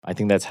I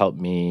think that's helped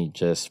me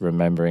just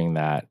remembering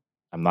that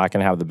I'm not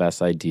going to have the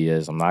best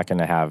ideas. I'm not going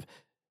to have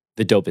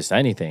the dopest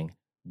anything,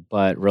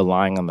 but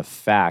relying on the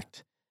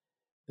fact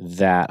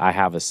that I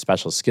have a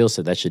special skill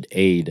set that should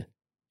aid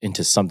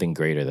into something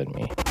greater than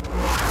me.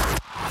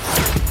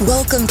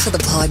 Welcome to the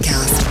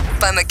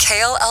podcast by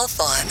Mikhail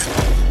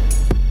Alfon.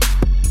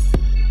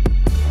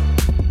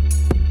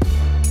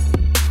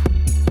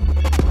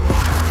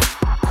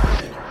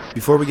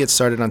 Before we get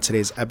started on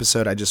today's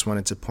episode, I just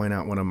wanted to point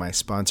out one of my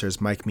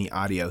sponsors, Mike Me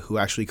Audio, who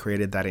actually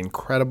created that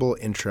incredible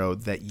intro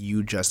that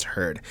you just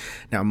heard.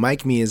 Now,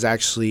 Mike Me is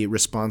actually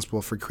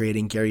responsible for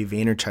creating Gary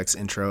Vaynerchuk's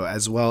intro,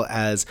 as well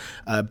as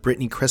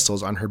Brittany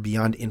Crystal's on her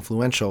Beyond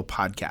Influential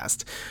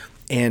podcast.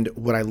 And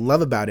what I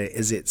love about it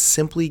is it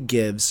simply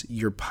gives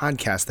your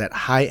podcast that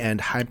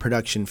high-end,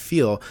 high-production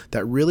feel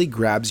that really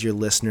grabs your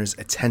listeners'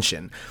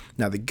 attention.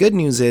 Now, the good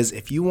news is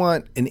if you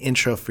want an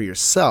intro for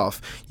yourself,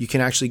 you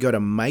can actually go to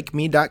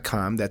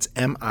mikeme.com, that's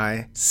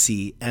MICME.com,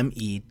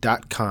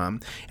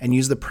 and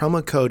use the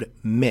promo code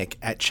MIC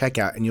at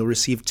checkout, and you'll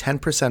receive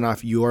 10%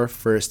 off your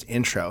first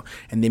intro.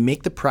 And they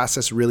make the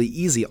process really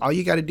easy. All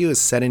you got to do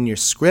is set in your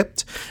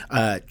script,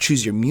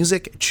 choose your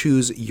music,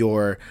 choose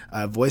your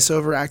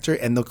voiceover actor,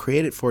 and they'll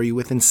create it for you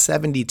within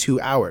 72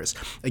 hours.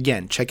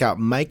 Again, check out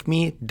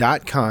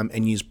mikeme.com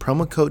and use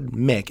promo code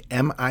MIC,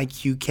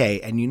 M-I-Q-K,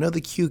 and you know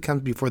the Q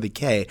comes before the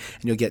K,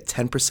 and you'll get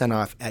 10%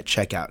 off at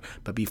checkout.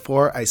 But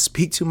before I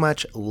speak too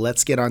much,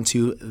 let's get on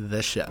to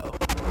the show.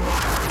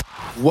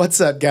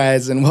 What's up,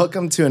 guys, and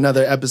welcome to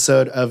another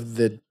episode of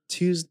the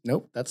Tuesday.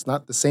 Nope, that's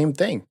not the same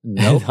thing.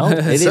 Nope,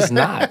 it is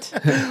not.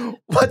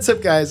 What's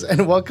up, guys,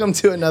 and welcome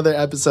to another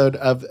episode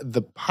of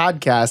the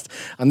podcast.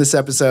 On this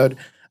episode,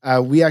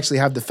 we actually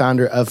have the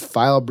founder of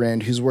File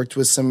Brand, who's worked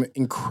with some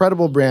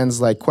incredible brands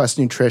like Quest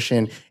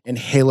Nutrition and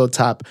Halo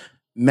Top.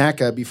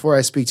 Maca, before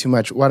I speak too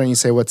much, why don't you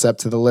say what's up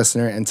to the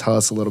listener and tell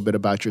us a little bit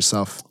about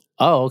yourself?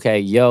 Oh, okay.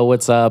 Yo,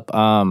 what's up?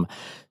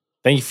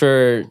 Thank you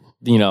for,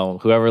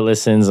 whoever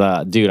listens.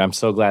 Dude, I'm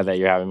so glad that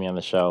you're having me on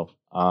the show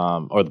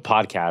or the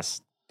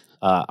podcast.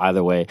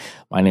 Either way,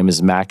 my name is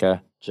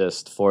Maca,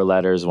 just 4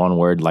 letters, 1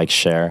 word, like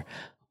share.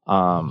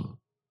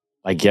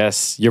 I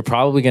guess you're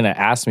probably going to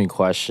ask me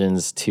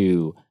questions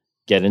to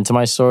get into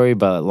my story,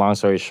 but long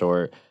story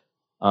short,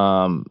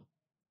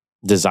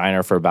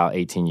 designer for about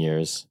 18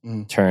 years,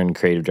 turned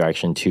creative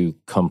direction, to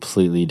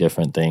completely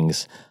different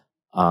things.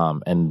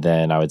 And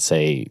then I would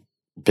say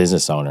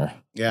business owner,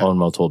 own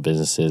multiple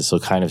businesses. So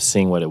kind of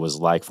seeing what it was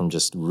like from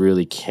just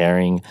really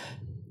caring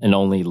and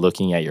only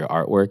looking at your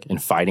artwork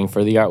and fighting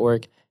for the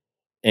artwork.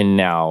 And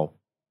now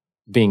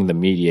being the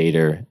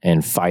mediator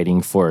and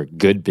fighting for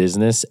good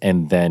business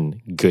and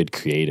then good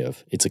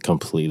creative. It's a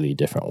completely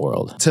different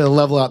world. To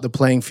level out the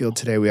playing field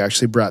today, we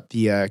actually brought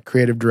the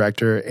creative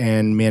director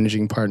and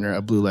managing partner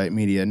of Blue Light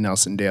Media,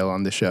 Nelson Dale,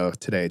 on the show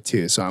today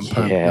too. So I'm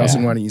pumped.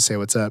 Nelson, why don't you say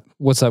what's up?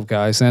 What's up,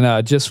 guys?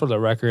 And just for the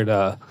record,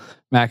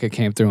 Maca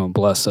came through and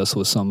blessed us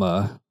with some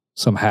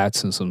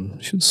hats and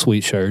some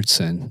sweet shirts,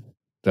 and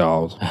they're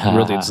all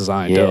really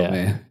designed dope,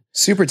 man.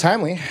 Super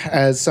timely.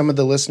 As some of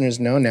the listeners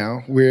know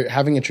now, we're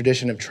having a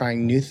tradition of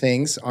trying new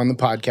things on the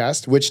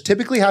podcast, which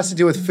typically has to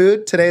do with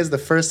food. Today is the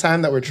first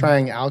time that we're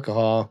trying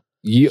alcohol.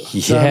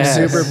 So I'm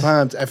super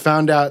pumped. I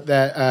found out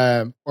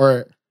that,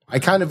 or I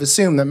kind of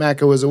assumed that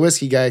Maca was a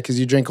whiskey guy because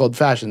you drink old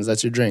fashions.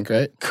 That's your drink,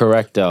 right?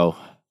 Correcto.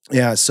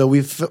 Yeah. So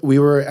we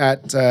were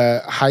at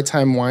High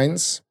Time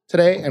Wines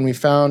today, and we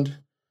found,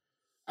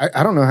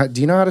 I don't know how.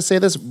 Do you know how to say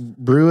this?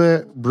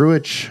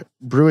 Brewich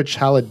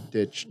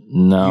Haladich.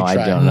 No, I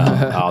don't know.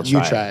 I'll try.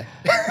 You try.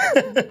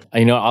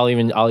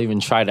 I'll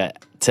even try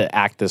to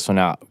act this one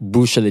out.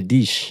 Bouche le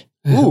dish.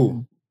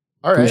 Ooh.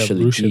 All right.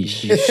 Bouche le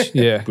dish.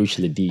 Yeah. Bouche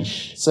le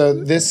dish.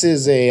 So this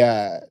is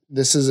a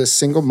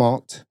single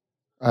malt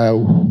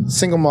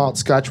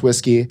Scotch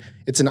whiskey.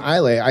 It's an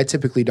Islay. I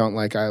typically don't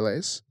like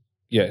Isleys.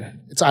 Yeah.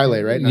 It's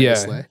Islay, right? Not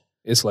Islay.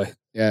 Islay.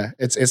 Yeah,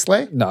 it's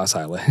Islay? No, it's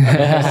Islay.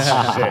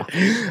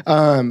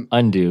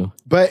 Undo.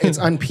 But it's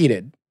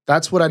unpeated.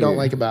 That's what I don't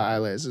like about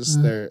Isleys, is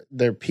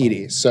they're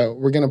peaty. So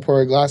we're gonna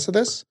pour a glass of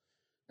this,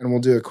 and we'll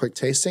do a quick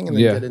tasting, and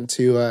then get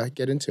into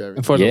everything.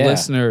 And for the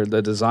listener,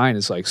 the design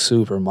is like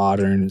super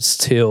modern. It's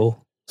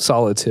teal,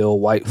 solid teal,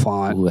 white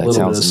font, Ooh, that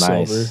little bit of sounds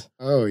nice. silver.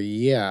 Oh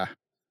yeah.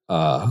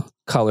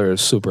 Color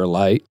is super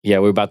light. Yeah,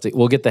 we'll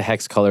get the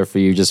hex color for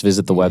you. Just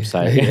visit the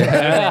website.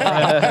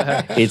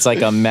 It's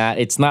like a matte.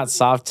 It's not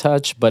soft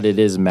touch, but it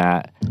is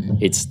matte.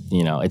 It's,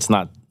 it's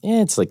not,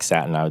 it's like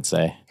satin, I would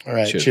say. All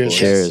right, Cheers.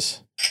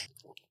 Cheers.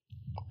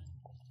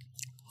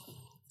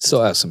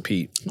 Still has some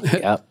peat.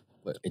 Yep.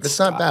 It's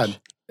not bad.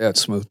 Yeah, it's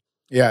smooth.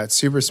 Yeah, it's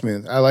super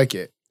smooth. I like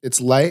it. It's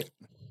light.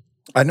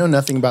 I know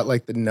nothing about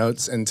like the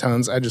notes and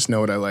tones. I just know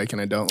what I like and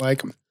I don't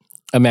like.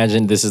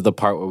 Imagine this is the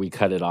part where we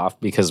cut it off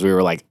because we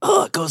were like,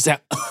 oh, it goes down.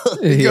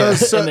 It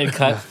goes so, and then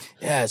cut.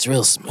 Yeah, it's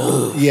real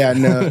smooth. Yeah,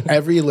 no.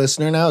 Every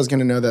listener now is going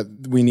to know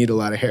that we need a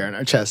lot of hair in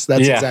our chest.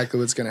 That's exactly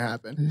what's going to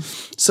happen.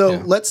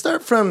 So let's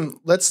start from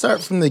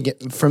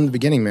the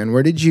beginning, man.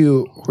 Where did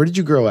you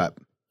grow up?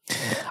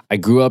 I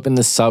grew up in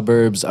the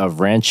suburbs of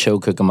Rancho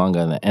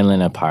Cucamonga in the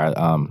Inland Empire,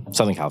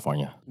 Southern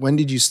California. When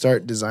did you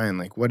start design?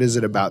 Like, what is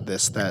it about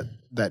this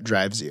that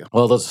drives you?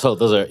 Well, those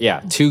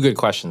are two good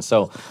questions.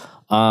 So,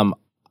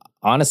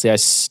 honestly, I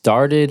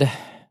started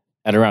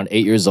at around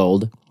 8 years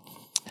old.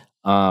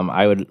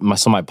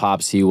 My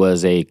pops, he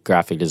was a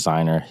graphic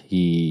designer.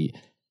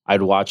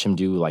 I'd watch him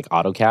do like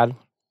AutoCAD,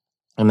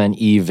 and then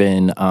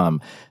even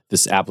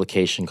this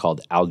application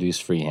called Aldu's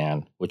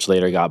Freehand, which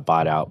later got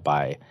bought out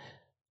by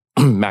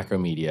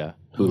Macromedia,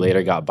 who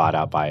later got bought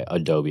out by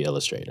Adobe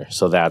Illustrator.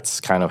 So that's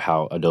kind of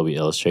how Adobe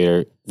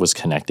Illustrator was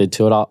connected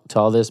to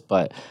all this.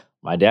 But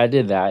my dad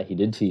did that. He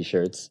did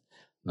T-shirts.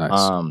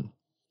 Nice.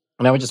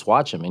 And I would just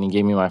watch him. And he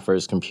gave me my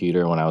first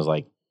computer when I was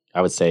like,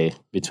 I would say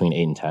between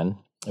 8 and 10.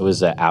 It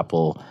was an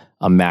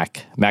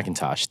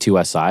Macintosh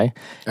 2SI.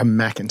 A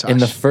Macintosh.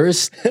 And the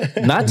first,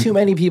 not too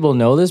many people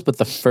know this, but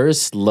the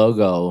first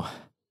logo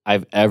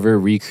I've ever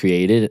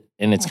recreated,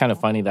 and it's kind of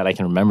funny that I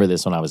can remember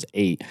this when I was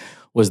 8,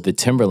 was the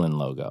Timberland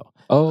logo.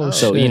 Oh,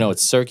 so shit.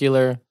 it's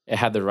circular. It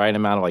had the right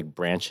amount of like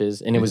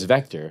branches, and it was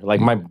vector. Like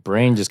my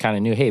brain just kind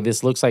of knew, hey,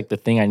 this looks like the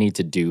thing I need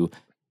to do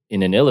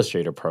in an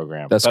Illustrator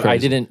program. That's but crazy.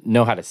 I didn't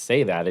know how to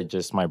say that. It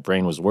just, my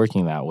brain was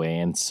working that way.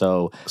 And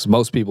so, because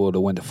most people would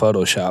have went to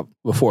Photoshop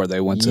before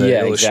they went to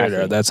Illustrator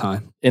exactly. at that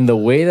time. And the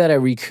way that I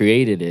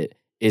recreated it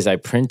is I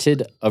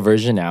printed a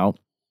version out,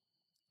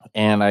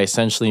 and I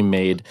essentially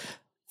made,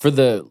 for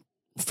the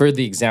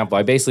example,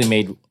 I basically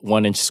made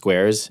 1-inch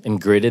squares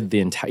and gridded the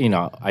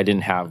entire, I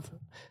didn't have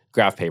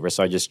graph paper,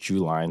 so I just drew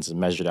lines and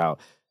measured out,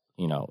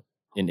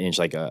 an inch,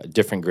 like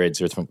different grids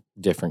or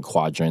different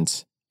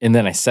quadrants. And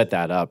then I set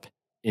that up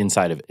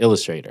inside of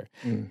Illustrator.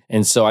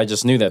 And so I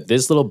just knew that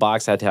this little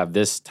box had to have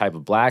this type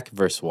of black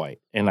versus white.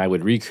 And I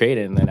would recreate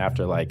it. And then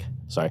after I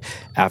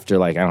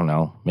don't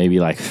know, maybe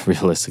like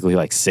realistically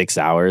like 6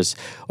 hours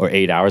or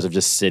 8 hours of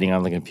just sitting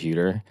on the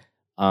computer,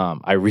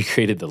 I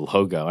recreated the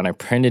logo, and I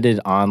printed it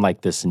on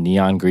like this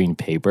neon green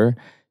paper.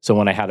 So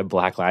when I had a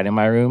black light in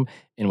my room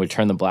and would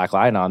turn the black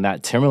light on,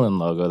 that Timberland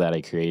logo that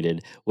I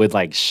created would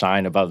like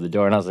shine above the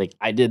door. And I was like,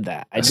 I did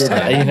that. That's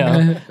tight. And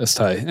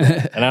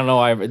I don't know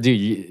why,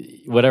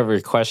 dude, whatever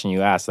question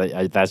you asked,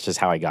 that's just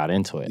how I got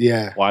into it.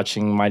 Yeah.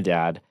 Watching my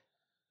dad,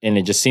 and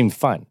it just seemed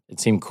fun.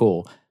 It seemed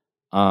cool.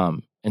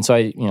 And so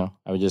I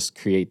would just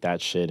create that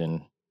shit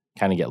and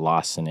kind of get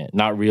lost in it,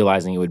 not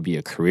realizing it would be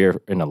a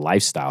career and a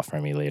lifestyle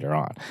for me later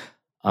on.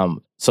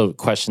 So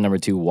question number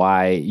 2,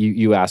 why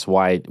you asked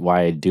why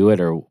I do it,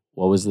 or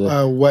what was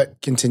the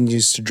what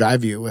continues to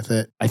drive you with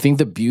it? I think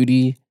the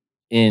beauty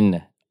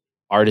in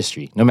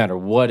artistry, no matter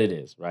what it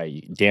is,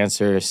 right?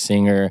 Dancer,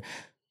 singer,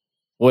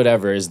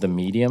 whatever is the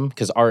medium,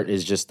 because art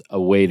is just a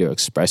way to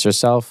express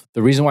yourself.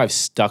 The reason why I've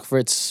stuck for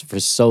it for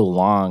so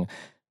long,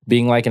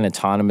 being like an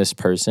autonomous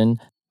person,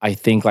 I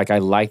think like I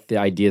like the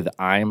idea that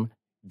I'm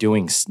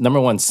doing,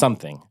 number one,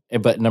 something,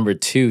 but number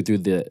 2, through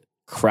the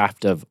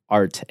craft of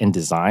art and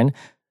design,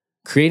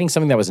 creating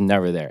something that was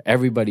never there.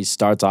 Everybody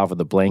starts off with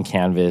a blank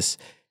canvas,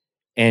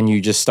 and you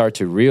just start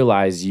to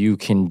realize you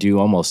can do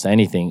almost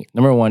anything.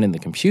 Number one, in the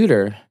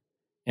computer,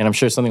 and I'm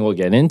sure something we'll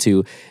get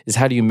into, is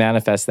how do you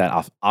manifest that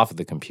off of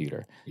the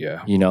computer?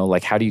 Yeah.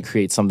 Like how do you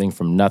create something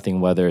from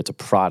nothing, whether it's a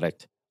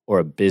product or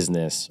a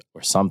business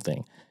or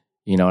something?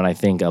 And I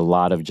think a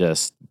lot of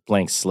just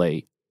blank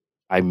slate.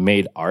 I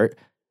made art.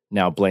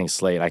 Now blank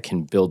slate, I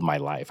can build my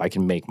life. I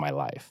can make my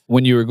life.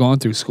 When you were going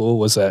through school,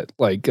 was that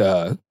like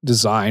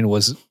design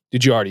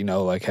did you already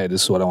know like, hey,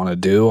 this is what I want to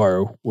do,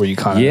 or were you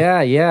kind of?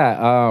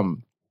 Yeah.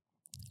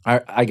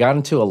 I got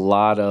into a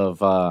lot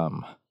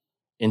of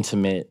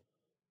intimate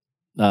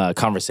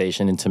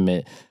conversation,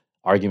 intimate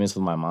arguments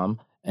with my mom.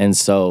 And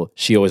so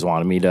she always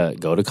wanted me to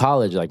go to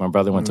college. Like my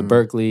brother went to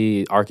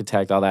Berkeley,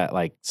 architect, all that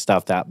like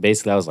stuff that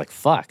basically I was like,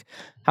 fuck,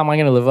 how am I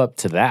going to live up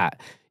to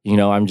that?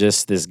 I'm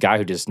just this guy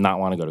who does not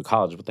want to go to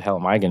college. What the hell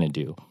am I going to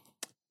do?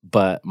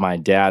 But my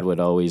dad would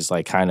always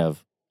like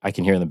I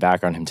can hear in the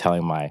background him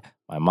telling my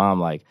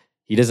mom, like,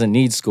 he doesn't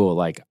need school.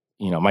 Like,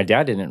 my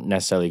dad didn't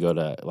necessarily go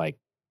to like,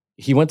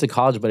 he went to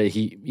college, but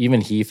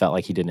he felt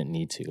like he didn't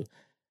need to.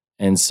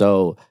 And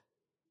so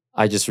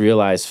I just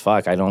realized,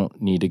 fuck, I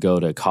don't need to go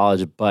to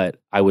college. But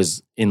I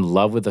was in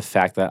love with the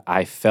fact that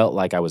I felt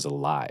like I was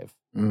alive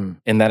and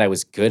that I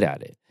was good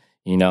at it,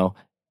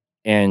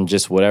 and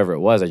just whatever it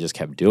was, I just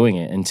kept doing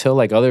it until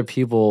like other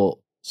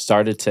people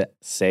started to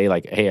say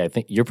like, hey, I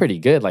think you're pretty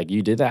good. Like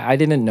you did that. I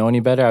didn't know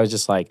any better. I was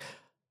just like,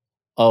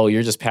 oh,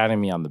 you're just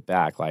patting me on the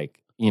back. Like,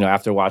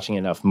 after watching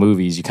enough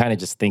movies, you kind of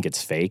just think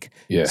it's fake.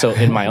 Yeah. So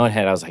in my own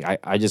head, I was like,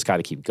 I just got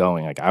to keep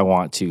going. Like I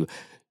want to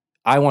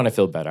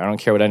feel better. I don't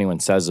care what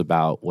anyone says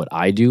about what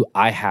I do.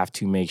 I have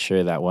to make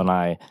sure that when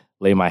I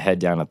lay my head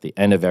down at the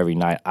end of every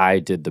night, I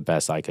did the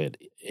best I could.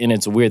 And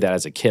it's weird that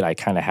as a kid, I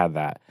kind of had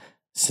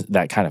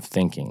that kind of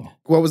thinking.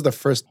 What was the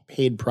first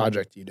paid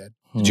project you did?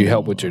 Did you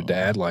help with your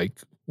dad like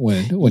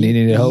when he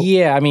needed help?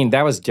 Yeah, I mean,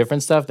 that was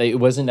different stuff. It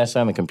wasn't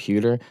necessarily on the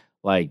computer.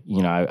 Like,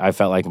 I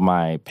felt like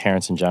my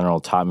parents in general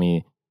taught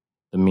me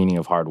the meaning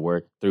of hard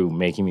work through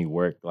making me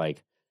work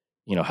like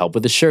help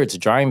with the shirts,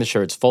 drying the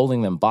shirts,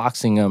 folding them,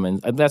 boxing them.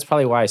 And that's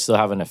probably why I still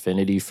have an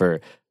affinity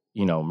for,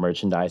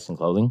 merchandise and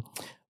clothing.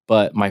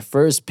 But my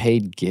first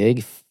paid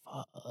gig,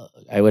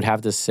 I would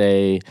have to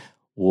say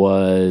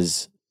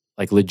was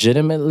like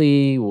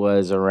legitimately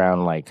was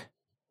around like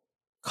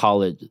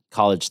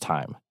college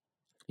time.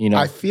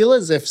 I feel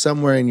as if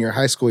somewhere in your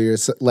high school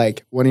years,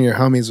 like one of your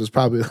homies was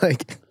probably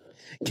like,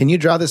 can you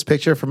draw this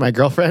picture for my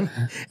girlfriend?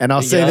 And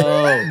I'll say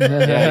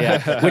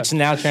yeah. Which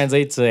now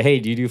translates to, hey,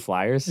 do you do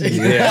flyers?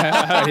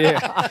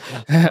 Yeah.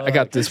 I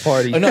got this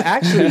party. Oh, no,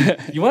 actually,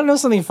 you want to know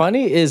something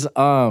funny is,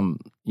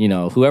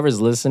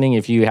 whoever's listening,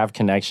 if you have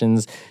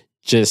connections,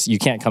 you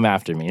can't come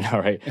after me,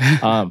 right?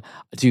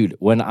 Dude,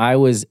 when I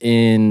was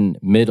in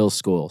middle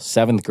school,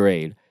 7th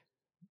grade,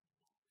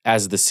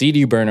 as the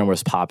CD burner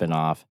was popping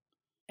off,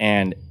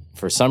 and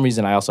for some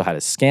reason, I also had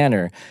a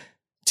scanner.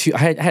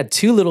 I had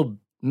two little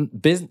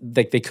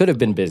like they could have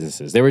been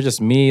businesses. They were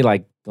just me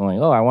like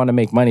going, oh, I want to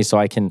make money so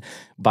I can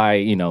buy,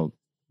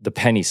 the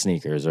penny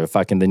sneakers or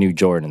fucking the new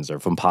Jordans or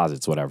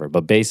Composites, whatever.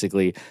 But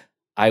basically,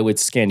 I would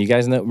scan. You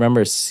guys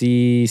remember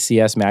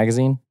CCS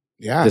magazine?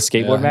 Yeah. The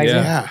skateboard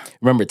magazine? Yeah.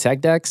 Remember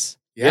Tech Decks?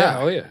 Yeah.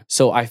 Oh, yeah.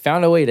 So I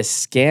found a way to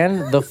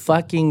scan the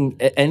fucking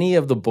any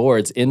of the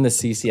boards in the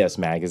CCS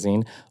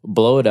magazine,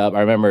 blow it up. I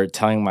remember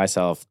telling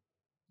myself,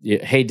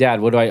 hey,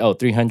 Dad, what do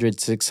 300,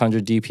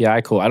 600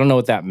 DPI? Cool. I don't know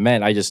what that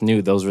meant. I just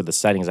knew those were the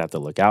settings I have to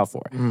look out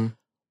for. Mm-hmm.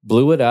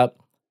 Blew it up,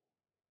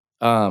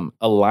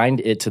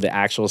 aligned it to the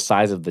actual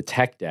size of the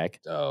tech deck,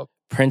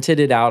 printed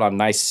it out on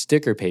nice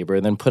sticker paper,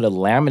 and then put a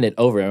laminate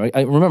over it.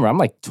 I remember, I'm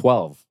like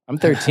 12. I'm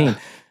 13.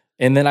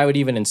 And then I would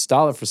even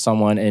install it for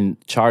someone and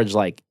charge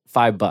like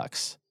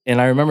 $5. And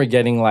I remember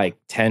getting like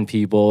 10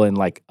 people in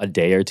like a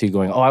day or two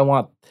going, oh, I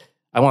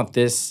want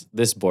this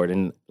board.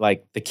 And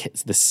like the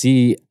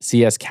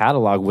CCS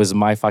catalog was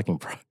my fucking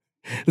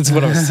that's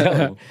what I was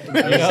selling.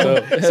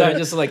 So I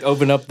just like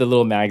open up the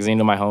little magazine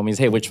to my homies.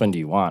 Hey, which one do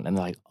you want? And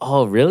they're like,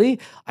 oh, really?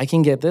 I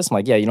can get this? I'm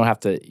like, yeah, you don't have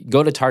to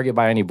go to Target,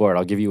 buy any board.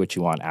 I'll give you what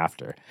you want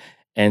after.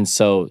 And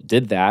so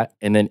did that.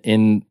 And then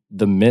in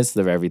the midst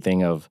of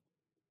everything of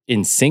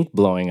InSync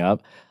blowing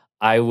up,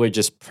 I would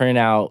just print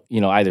out,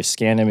 either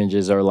scan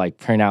images or like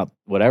print out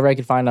whatever I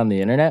could find on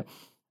the internet.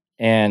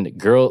 And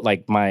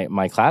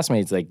my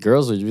classmates, like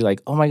girls would be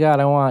like, oh my God,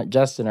 I want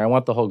Justin or I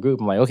want the whole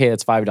group. I'm like, okay,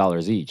 that's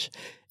 $5 each.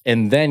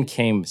 And then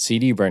came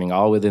CD burning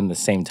all within the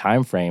same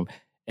time frame.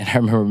 And I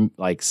remember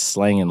like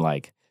slanging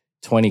like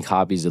 20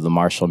 copies of the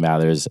Marshall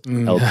Mathers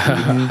LP.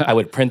 I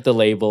would print the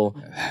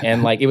label.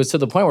 And like it was to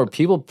the point where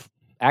people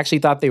actually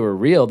thought they were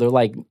real. They're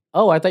like,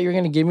 oh, I thought you were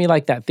going to give me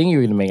like that thing you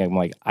were going to make. I'm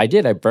like, I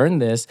did. I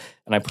burned this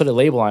and I put a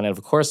label on it.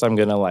 Of course, I'm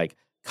going to like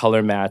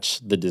color match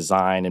the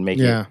design and make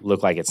it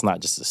look like it's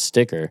not just a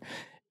sticker.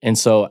 And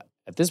so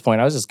at this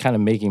point, I was just kind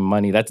of making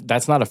money.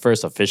 That's not a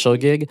first official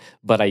gig,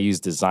 but I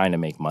used design to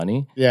make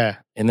money. Yeah.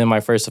 And then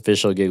my first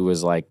official gig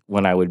was like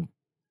when I would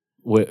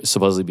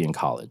supposedly be in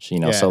college,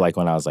 So like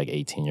when I was like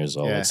 18 years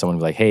old, like someone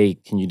would be like, hey,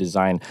 can you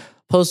design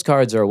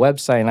postcards or a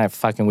website? And I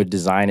fucking would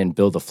design and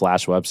build a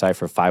Flash website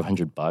for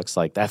 $500.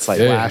 Like that's like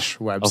a Flash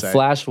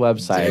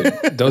website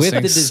with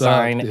the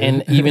design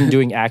and even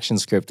doing action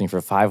scripting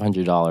for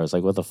 $500.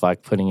 Like what the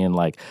fuck, putting in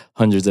like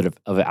hundreds of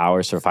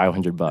hours for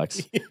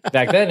 $500.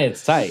 Back then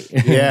it's tight.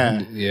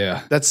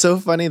 Yeah. That's so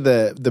funny.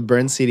 The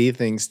burn CD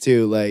things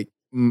too. Like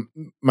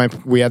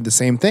we had the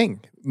same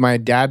thing. My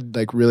dad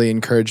like really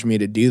encouraged me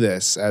to do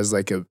this as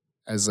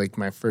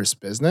my first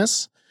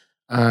business.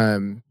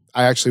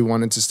 I actually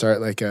wanted to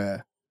start like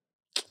a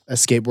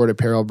skateboard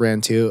apparel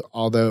brand too,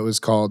 although it was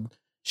called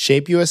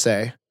Shape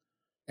USA.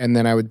 And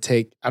then I would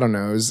take, I don't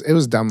know, it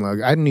was dumb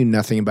logo. I knew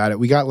nothing about it.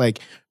 We got like,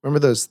 remember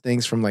those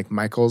things from like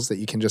Michael's that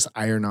you can just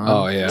iron on?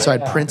 Oh, yeah. So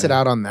I'd print it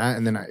out on that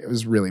and then it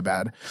was really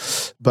bad.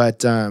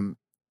 But I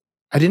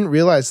didn't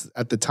realize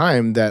at the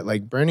time that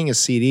like burning a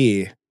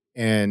CD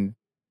and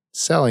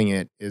selling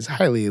it is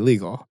highly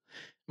illegal.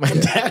 My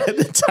dad at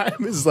the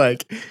time is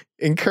like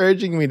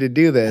encouraging me to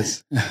do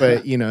this,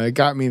 but it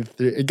got me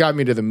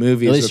to the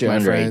movies. At least with you're my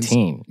under friends.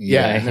 18.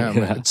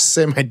 Yeah.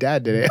 Say my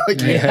dad did it. Like,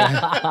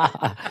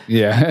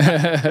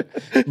 yeah.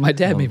 My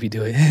dad made me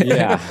do it.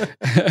 Yeah.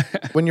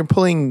 When you're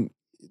pulling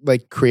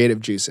like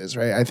creative juices,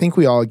 right? I think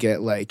we all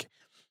get like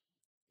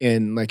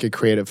in like a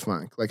creative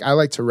funk. Like I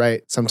like to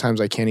write. Sometimes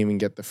I can't even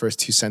get the first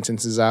 2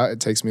 sentences out. It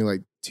takes me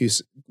like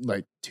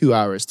 2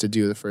 hours to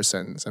do the first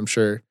sentence. I'm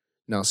sure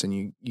Nelson,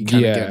 you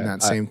kind of get in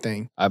that same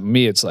thing.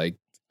 Me, it's like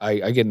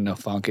I get in a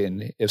funk,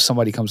 and if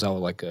somebody comes out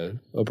with like a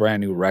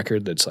brand new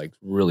record that's like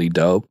really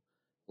dope,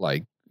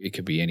 like it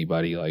could be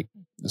anybody, like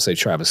let's say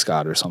Travis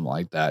Scott or something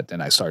like that,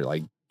 then I start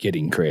like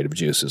getting creative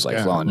juices like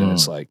flowing, and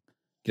it's like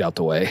get out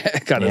the way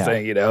kind of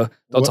thing,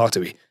 Don't talk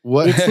to me.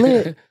 It's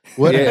lit.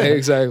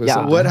 Exactly. Yeah.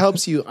 So what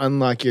helps you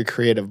unlock your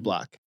creative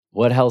block?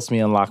 What helps me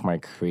unlock my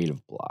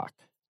creative block?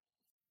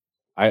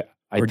 I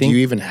think, do you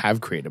even have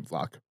creative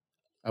block?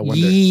 I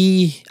wonder.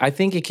 I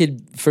think it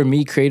could, for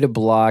me, creative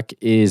block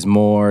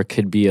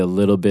could be a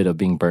little bit of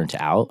being burnt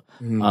out.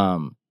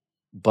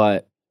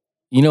 But,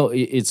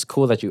 it's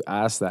cool that you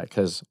asked that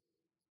because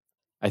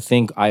I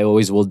think I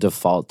always will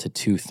default to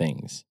 2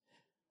 things.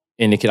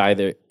 And it could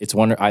it's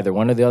either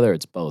one or the other.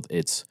 It's both.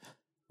 It's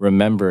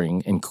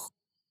remembering and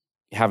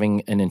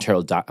having an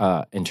internal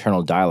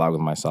dialogue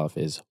with myself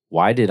is,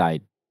 why did I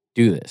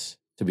do this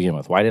to begin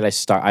with? Why did I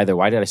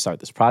start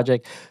this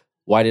project?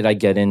 Why did I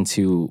get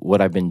into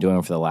what I've been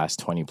doing for the last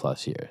 20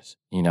 plus years?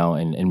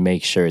 And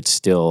make sure it's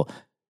still,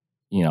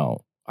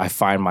 I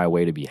find my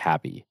way to be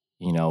happy,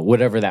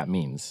 whatever that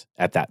means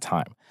at that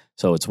time.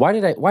 So it's why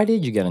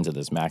did you get into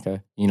this,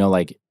 Maca?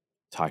 Like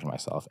talking to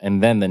myself.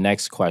 And then the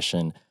next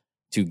question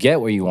to get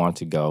where you want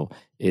to go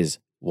is,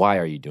 why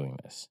are you doing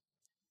this?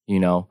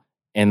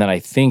 And then I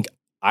think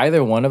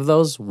either one of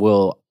those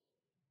will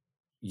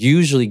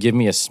usually give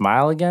me a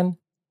smile again.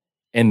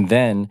 And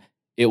then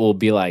it will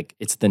be like,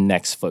 it's the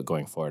next foot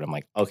going forward. I'm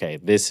like, okay,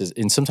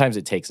 and sometimes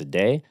it takes a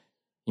day,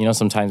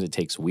 sometimes it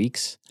takes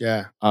weeks.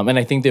 Yeah. And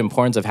I think the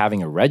importance of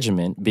having a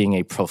regiment, being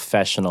a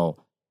professional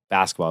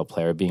basketball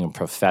player, being a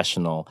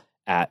professional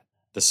at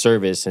the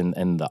service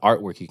and the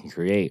artwork you can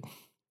create,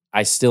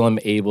 I still am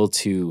able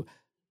to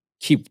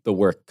keep the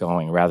work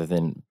going rather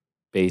than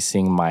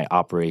basing my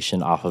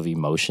operation off of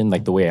emotion.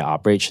 Like the way I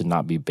operate should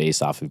not be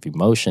based off of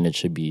emotion. It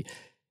should be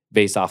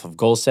based off of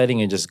goal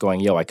setting and just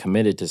going, I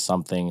committed to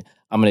something.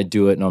 I'm going to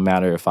do it no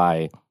matter if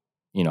I,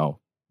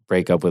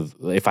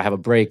 if I have a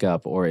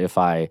breakup or if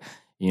I,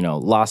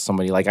 lost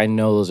somebody. Like I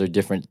know those are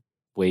different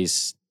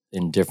ways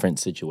in different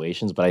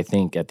situations, but I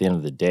think at the end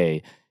of the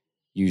day,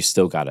 you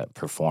still got to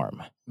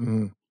perform.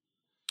 Mm-hmm.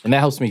 And that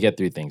helps me get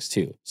through things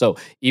too. So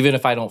even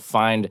if I don't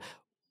find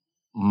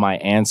my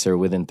answer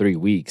within 3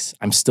 weeks,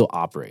 I'm still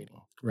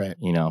operating. Right.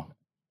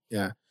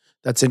 Yeah.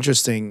 That's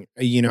interesting.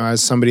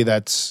 As somebody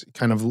that's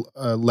kind of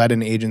led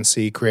an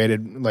agency,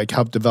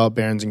 helped develop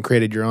brands and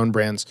created your own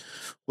brands,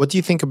 what do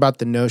you think about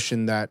the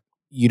notion that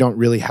you don't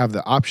really have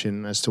the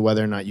option as to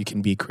whether or not you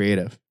can be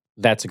creative?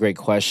 That's a great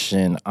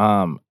question.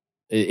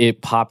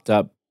 It popped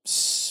up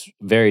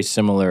very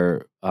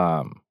similar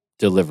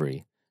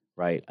delivery,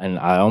 right? And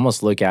I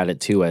almost look at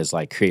it too as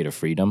like creative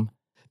freedom.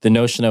 The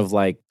notion of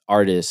like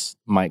artists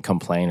might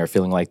complain or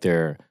feeling like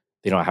they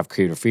don't have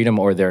creative freedom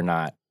or they're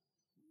not,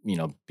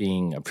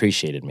 being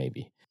appreciated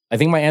maybe. I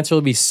think my answer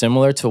will be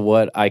similar to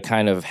what I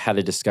kind of had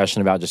a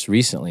discussion about just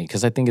recently,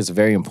 because I think it's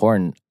very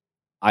important.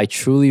 I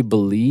truly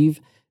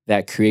believe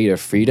that creative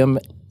freedom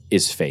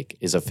is fake,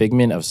 is a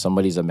figment of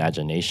somebody's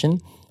imagination.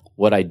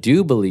 What I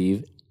do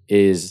believe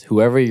is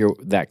whoever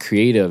that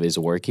creative is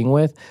working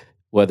with,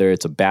 whether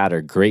it's a bad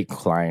or great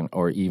client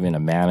or even a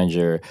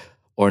manager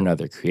or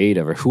another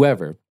creative or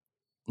whoever,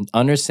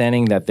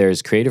 understanding that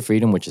there's creative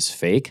freedom, which is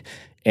fake,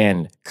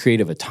 and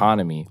creative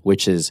autonomy,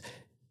 which is,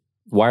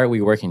 why are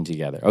we working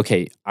together?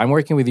 Okay, I'm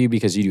working with you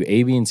because you do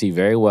A, B, and C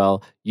very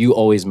well. You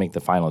always make the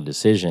final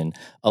decision.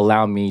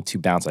 Allow me to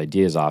bounce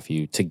ideas off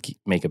you to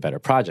make a better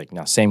project.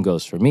 Now, same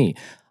goes for me.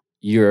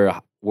 You're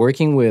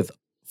working with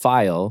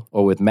File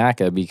or with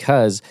Maca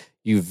because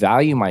you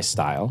value my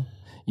style.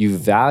 You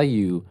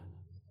value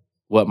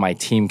what my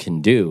team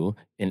can do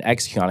and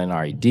execute on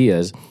our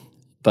ideas,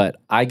 but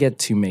I get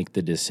to make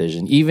the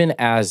decision. Even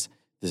as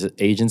the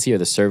agency or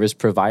the service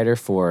provider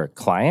for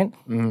client,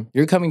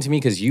 you're coming to me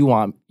because you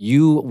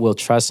will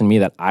trust in me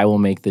that I will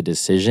make the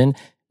decision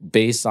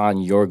based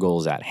on your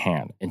goals at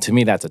hand. And to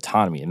me, that's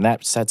autonomy. And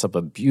that sets up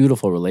a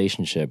beautiful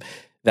relationship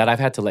that I've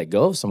had to let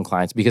go of some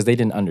clients because they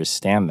didn't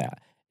understand that.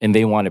 And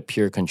they wanted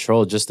pure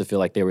control just to feel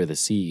like they were the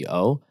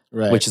CEO,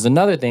 right. Which is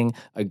another thing.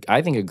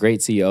 I think a great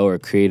CEO or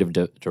creative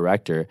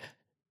director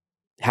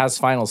has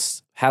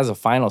a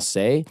final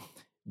say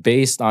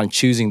based on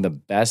choosing the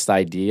best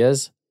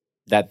ideas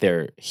that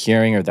they're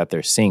hearing or that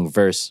they're seeing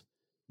versus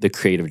the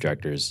creative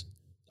director's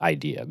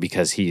idea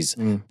because he's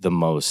the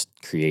most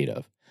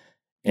creative.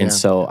 And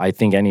so I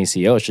think any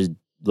CEO should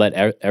let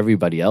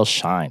everybody else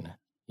shine,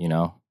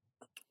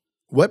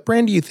 What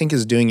brand do you think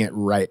is doing it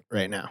right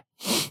now?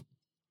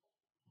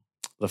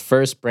 The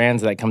first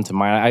brands that come to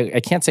mind, I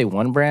can't say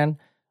one brand,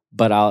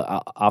 but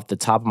I'll off the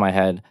top of my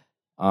head,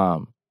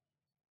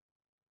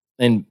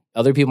 and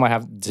other people might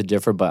have to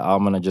differ, but I'm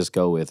going to just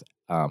go with,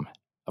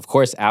 of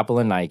course, Apple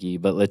and Nike,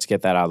 but let's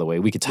get that out of the way.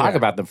 We could talk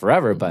about them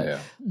forever, but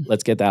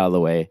let's get that out of the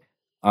way.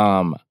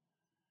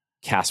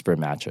 Casper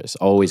mattress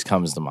always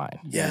comes to mind.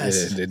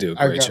 Yes. They do a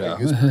great job.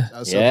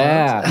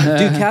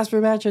 Dude,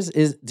 Casper mattress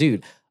is,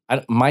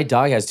 my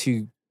dog has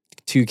two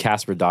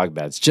Casper dog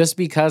beds just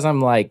because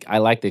I'm like, I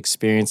like the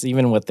experience,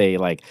 even what they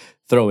like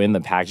throw in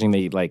the packaging.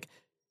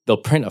 They'll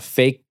print a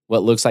fake,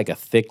 what looks like a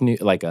thick,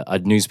 a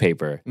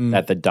newspaper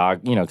that the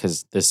dog,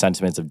 because there's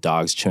sentiments of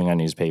dogs chewing on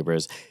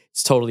newspapers.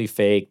 It's totally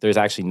fake. There's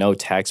actually no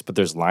text, but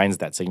there's lines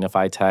that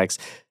signify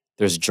text.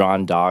 There's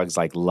drawn dogs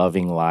like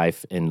loving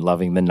life and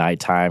loving the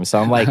nighttime. So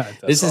I'm like,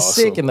 this is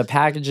awesome. Sick in the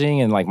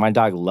packaging. And like my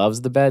dog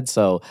loves the bed.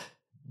 So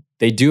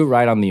they do it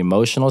right on the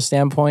emotional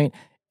standpoint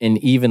and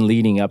even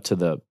leading up to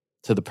the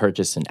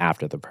purchase and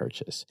after the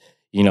purchase.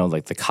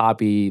 Like the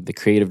copy, the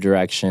creative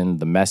direction,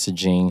 the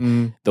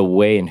messaging, the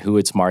way and who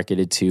it's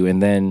marketed to.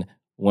 And then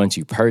once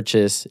you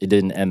purchase, it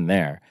didn't end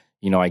there.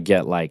 I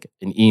get like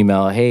an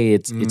email, hey,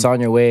 it's on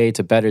your way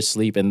to better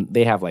sleep. And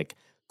they have like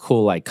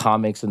cool like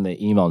comics in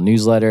the email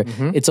newsletter.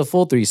 Mhm. It's a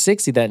full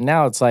 360 that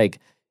now it's like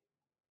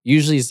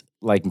usually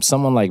like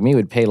someone like me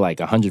would pay like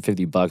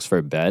 $150 for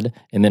a bed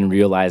and then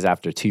realize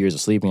after 2 years of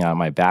sleeping on it,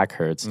 my back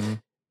hurts.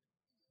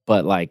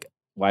 But like,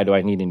 why do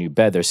I need a new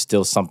bed? There's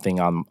still something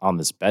on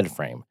this bed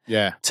frame.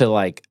 Yeah. To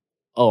like,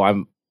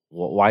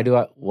 why do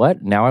I,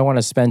 what? Now I want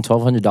to spend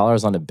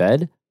 $1,200 on a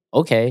bed?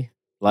 Okay.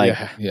 Like,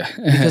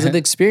 because of the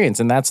experience.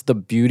 And that's the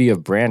beauty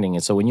of branding.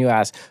 And so when you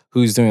ask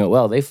who's doing it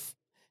well, they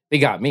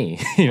got me.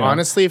 You know?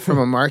 Honestly, from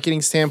a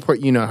marketing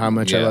standpoint, you know how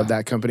much I love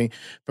that company.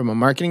 From a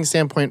marketing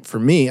standpoint, for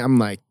me, I'm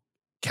like,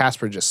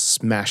 Casper just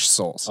smashed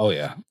souls. Oh,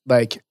 yeah.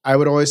 Like, I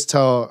would always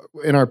tell,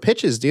 in our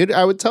pitches, dude,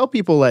 I would tell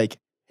people like,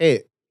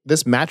 hey,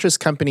 this mattress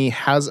company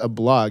has a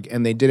blog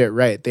and they did it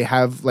right. They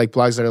have like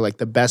blogs that are like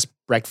the best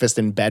breakfast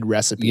in bed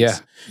recipes. Yeah.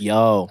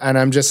 Yo. And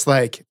I'm just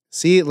like,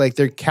 see, like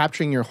they're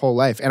capturing your whole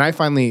life. And I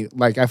finally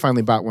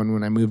bought one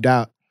when I moved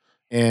out,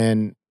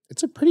 and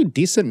it's a pretty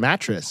decent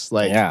mattress.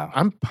 Like,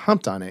 I'm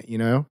pumped on it, you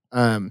know?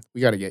 We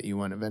got to get you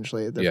one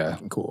eventually. They're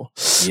fucking cool.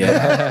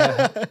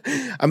 Yeah.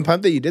 I'm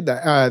pumped that you did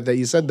that, that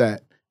you said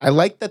that. I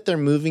like that they're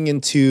moving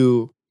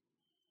into,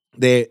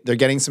 they're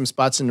getting some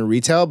spots into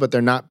retail, but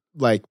they're not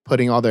like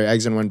putting all their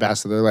eggs in one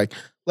basket. They're like,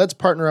 let's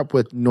partner up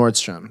with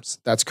Nordstrom's.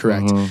 That's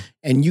correct. Mm-hmm.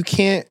 And you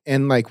can't,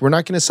 and like, we're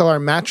not going to sell our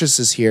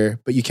mattresses here,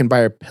 but you can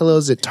buy our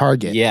pillows at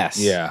Target. Yes.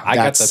 Yeah. I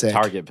got the sick.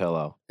 Target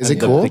pillow. Is it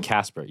cool? The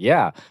Casper.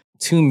 Yeah.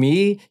 To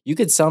me, you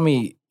could sell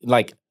me,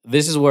 like,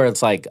 this is where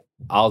it's like,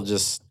 I'll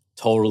just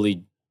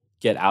totally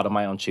get out of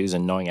my own shoes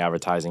and knowing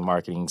advertising,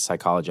 marketing,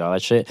 psychology, all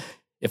that shit.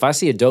 If I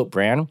see a dope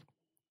brand,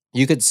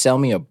 you could sell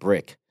me a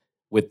brick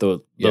with the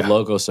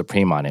logo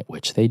Supreme on it,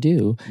 which they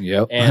do.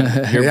 Yep.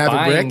 And you're have a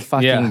buying brick?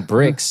 fucking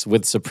bricks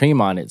with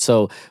Supreme on it.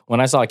 So when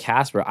I saw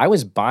Casper, I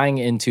was buying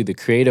into the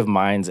creative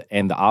minds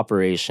and the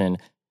operation.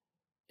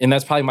 And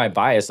that's probably my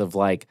bias of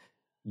like,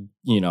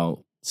 you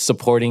know,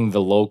 supporting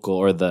the local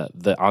or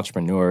the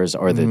entrepreneurs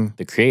or the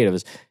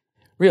creatives.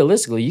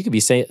 Realistically, you could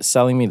be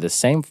selling me the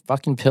same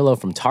fucking pillow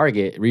from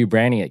Target,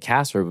 rebranding it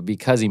Casper, but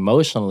because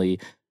emotionally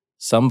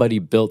somebody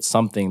built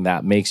something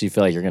that makes you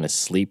feel like you're going to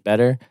sleep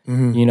better,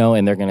 you know,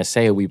 and they're going to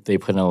say they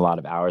put in a lot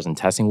of hours in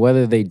testing,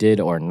 whether they did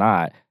or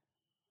not.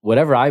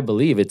 Whatever I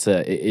believe,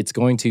 it's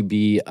going to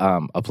be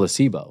a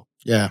placebo.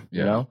 Yeah.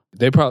 You know?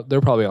 They're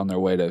probably on their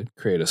way to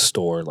create a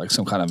store, like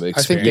some kind of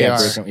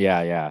experience. I think they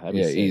are. Yeah.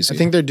 Easy. I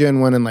think they're doing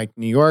one in like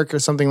New York or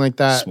something like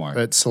that. Smart.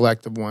 But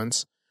selective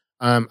ones.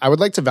 I would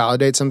like to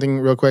validate something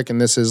real quick,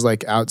 and this is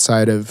like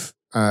outside of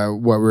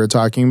what we were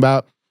talking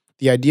about.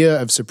 The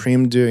idea of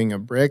Supreme doing a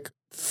brick,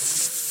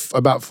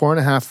 about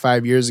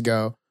 5 years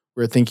ago,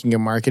 we were thinking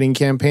of marketing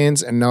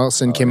campaigns, and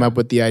Nelson came up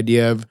with the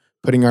idea of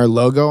putting our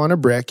logo on a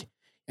brick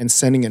and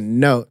sending a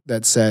note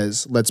that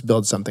says, let's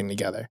build something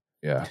together.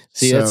 Yeah.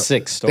 See, that's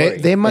sick story.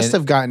 They must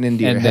have gotten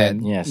into your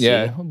head.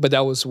 Yeah. But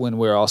that was when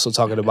we were also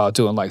talking about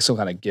doing like some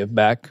kind of give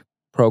back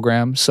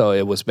program. So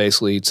it was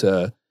basically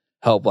to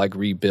help like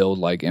rebuild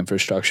like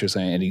infrastructures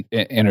in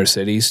inner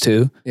cities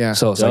too. Yeah.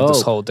 So it's like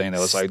this whole thing that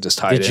was like just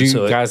tied into it. Did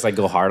you guys like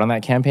go hard on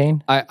that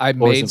campaign? I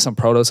made some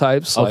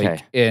prototypes.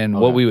 Okay.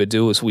 What we would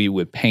do is we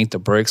would paint the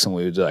bricks and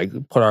we would like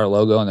put our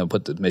logo and then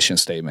put the mission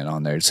statement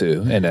on there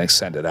too and then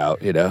send it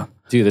out, you know?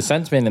 Dude, the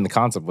sentiment and the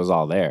concept was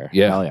all there.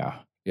 Yeah. Hell yeah.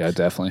 Yeah,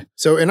 definitely.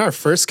 So in the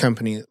first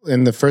company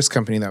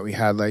that we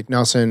had, like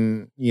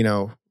Nelson, you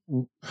know,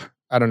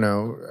 I don't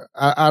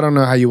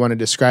know how you want to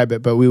describe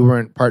it, but we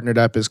weren't partnered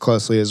up as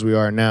closely as we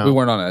are now. We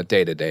weren't on a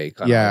day-to-day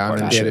kind of on a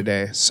partnership.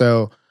 day-to-day.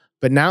 So,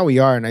 but now we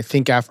are, and I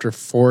think after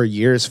 4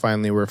 years,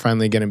 we're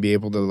finally going to be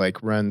able to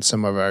like run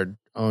some of our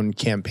own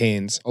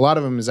campaigns. A lot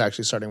of them is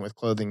actually starting with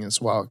clothing as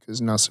well,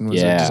 because Nelson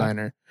was a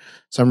designer.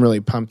 So I'm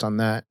really pumped on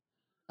that.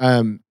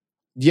 Do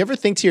you ever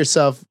think to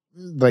yourself,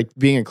 like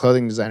being a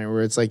clothing designer,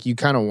 where it's like you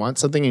kind of want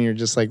something and you're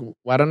just like,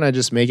 why don't I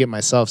just make it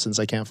myself since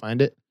I can't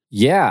find it?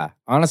 Yeah,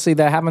 honestly,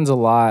 that happens a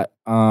lot.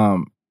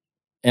 And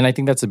I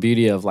think that's the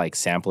beauty of like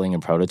sampling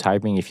and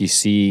prototyping. If you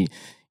see,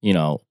 you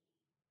know,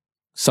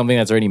 something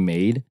that's already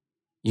made,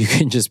 you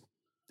can just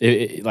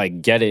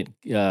like get it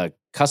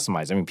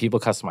customized. I mean, people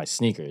customize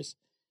sneakers.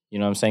 You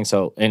know what I'm saying?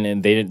 So,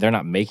 and they're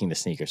not making the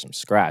sneakers from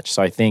scratch.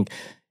 So I think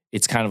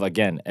it's kind of,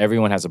 again,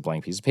 everyone has a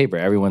blank piece of paper.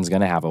 Everyone's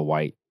going to have a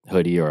white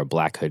hoodie or a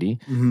black hoodie.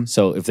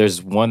 So if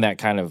there's one that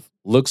kind of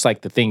looks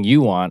like the thing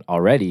you want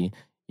already,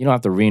 you don't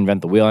have to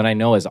reinvent the wheel. And I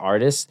know as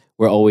artists,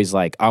 we're always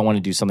like, I want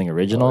to do something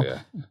original. Oh,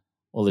 yeah.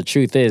 Well, the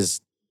truth is,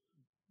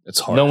 it's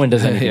hard. No one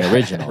does anything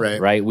original,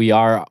 right? We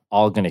are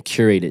all going to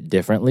curate it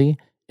differently.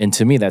 And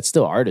to me, that's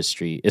still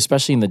artistry,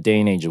 especially in the day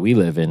and age we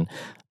live in.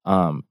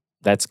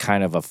 That's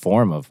kind of a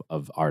form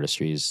of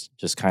artistry, is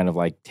just kind of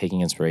like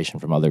taking inspiration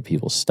from other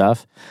people's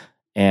stuff.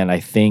 And I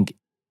think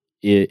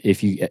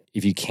if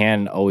you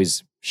can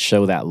always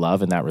show that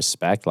love and that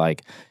respect,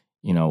 like,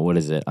 you know, what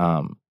is it?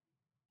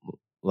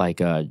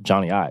 Like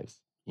Johnny Ives,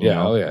 you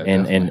know?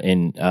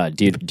 And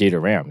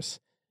Dieter Rams.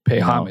 Pay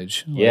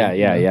homage.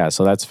 Yeah.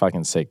 So that's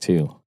fucking sick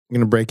too. I'm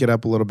going to break it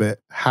up a little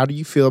bit. How do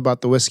you feel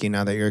about the whiskey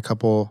now that you're a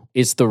couple?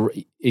 It's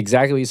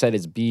exactly what you said.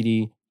 It's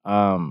beady.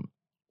 And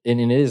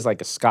it is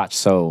like a Scotch.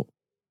 So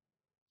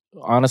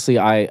honestly,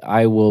 I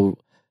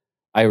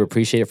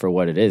appreciate it for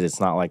what it is. It's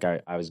not like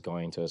I was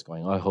going to us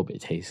going, oh, I hope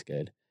it tastes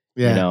good.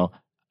 Yeah. You know,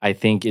 I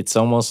think it's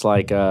almost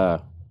like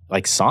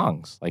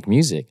songs, like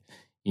music.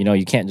 You know,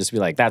 you can't just be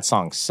like, that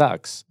song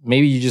sucks.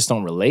 Maybe you just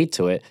don't relate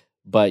to it,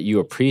 but you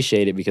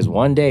appreciate it because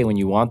one day when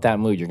you want that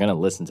mood, you're going to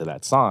listen to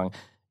that song.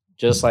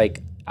 Just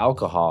like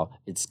alcohol,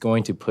 it's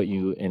going to put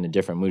you in a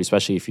different mood,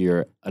 especially if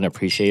you're an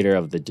appreciator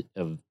of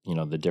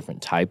the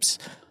different types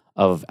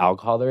of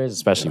alcohol there is,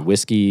 especially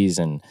whiskeys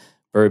and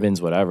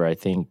bourbons, whatever. I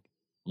think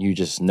you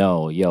just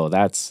know, yo,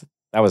 that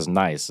was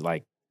nice.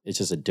 Like, it's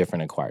just a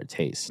different acquired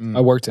taste.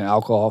 I worked in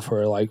alcohol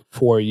for like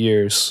 4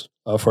 years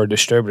for a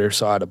distributor,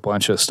 so I had a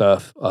bunch of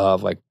stuff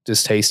of like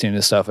just tasting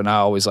and stuff. And I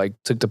always like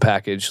took the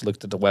package,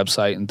 looked at the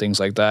website and things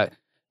like that.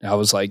 And I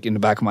was like, in the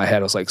back of my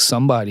head, I was like,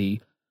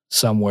 somebody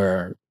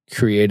somewhere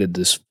created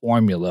this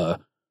formula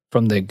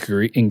from the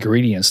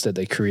ingredients that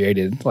they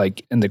created,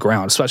 like in the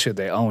ground, especially if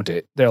they owned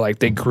it. They're like,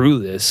 they grew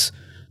this,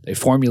 they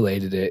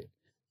formulated it,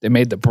 they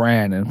made the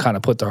brand and kind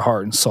of put their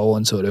heart and soul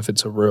into it. If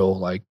it's a real,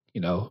 like,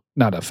 you know,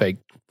 not a fake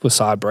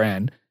facade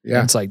brand. Yeah.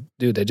 And it's like,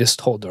 dude, they just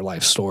told their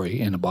life story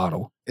in a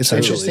bottle. It's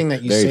interesting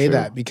that you say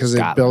that because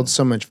it builds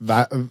so much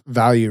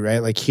value, right?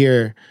 Like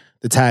here,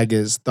 the tag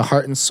is the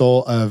heart and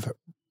soul of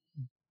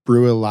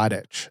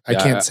Bruichladdich. I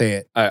can't say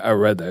it. I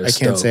read that. I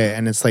can't say it.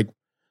 And it's like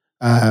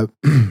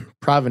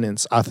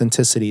provenance,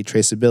 authenticity,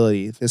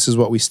 traceability. This is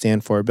what we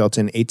stand for. Built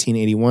in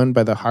 1881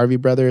 by the Harvey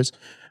brothers.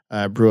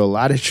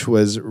 Bruichladdich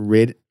was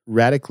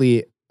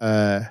radically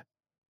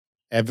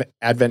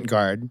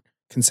avant-garde,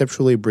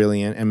 conceptually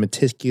brilliant, and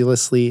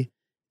meticulously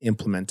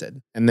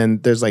implemented. And then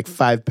there's like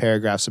 5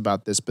 paragraphs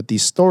about this, but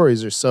these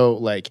stories are so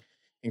like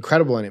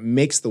incredible, and it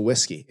makes the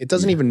whiskey. It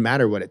doesn't even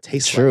matter what it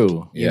tastes like.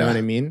 You know what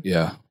I mean?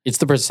 Yeah. It's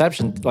the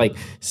perception. Like,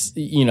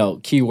 you know,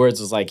 keywords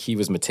was like he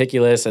was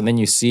meticulous, and then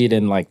you see it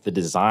in like the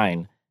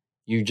design.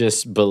 You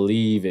just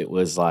believe it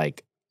was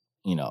like,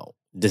 you know,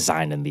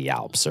 designed in the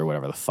Alps or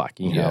whatever the fuck,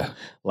 you know,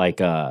 like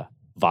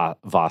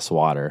Voss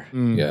water.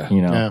 Yeah.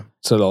 You know? Yeah.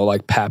 So they'll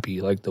like Pappy,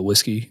 like the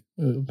whiskey,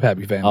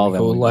 Pappy family.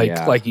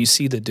 Like you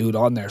see the dude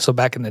on there. So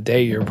back in the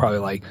day, you're probably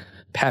like,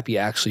 Pappy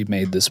actually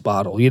made this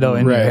bottle, you know,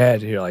 in your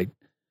head. You're like,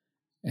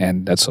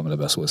 and that's some of the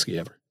best whiskey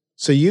ever.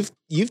 So you've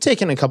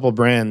taken a couple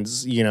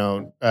brands, you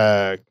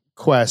know,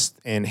 Quest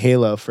and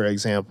Halo, for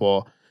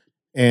example,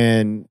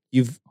 and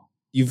you've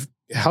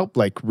helped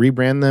like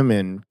rebrand them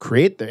and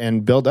create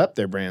and build up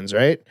their brands,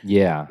 right?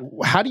 Yeah.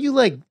 How do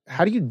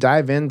you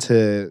dive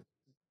into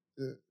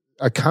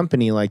a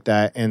company like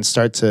that and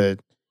start to,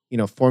 you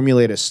know,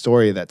 formulate a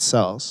story that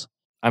sells?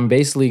 I'm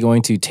basically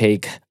going to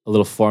take a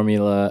little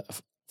formula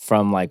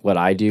from like what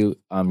I do.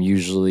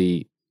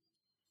 Usually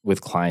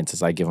with clients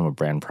is I give them a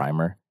brand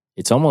primer.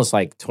 It's almost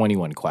like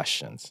 21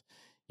 questions,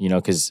 you know,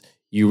 because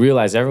you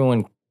realize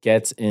everyone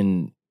gets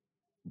in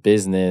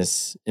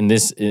business in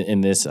this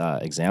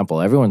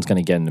example. Everyone's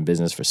going to get into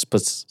business for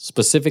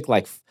specific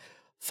like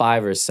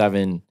 5 or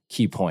 7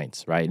 key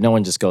points, right? No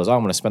one just goes, oh,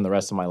 I'm going to spend the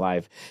rest of my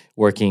life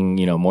working,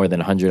 you know, more than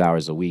 100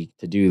 hours a week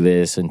to do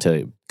this and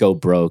to go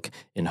broke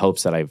in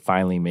hopes that I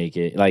finally make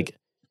it. Like,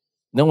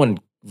 no one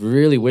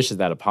really wishes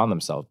that upon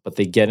themselves, but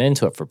they get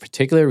into it for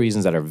particular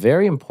reasons that are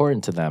very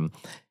important to them.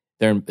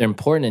 They're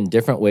important in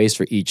different ways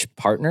for each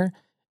partner.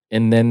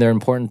 And then they're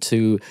important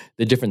to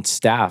the different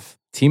staff,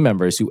 team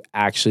members who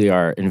actually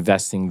are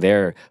investing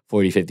their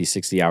 40, 50,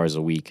 60 hours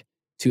a week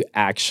to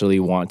actually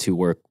want to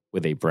work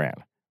with a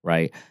brand,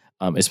 right?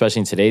 Especially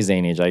in today's day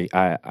and age,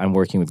 I'm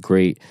working with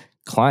great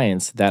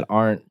clients that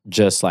aren't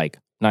just like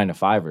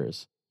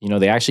 9-to-5ers. You know,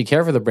 they actually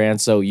care for the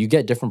brand, so you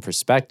get different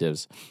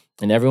perspectives.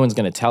 And everyone's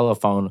going to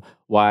telephone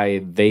why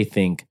they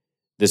think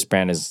this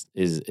brand is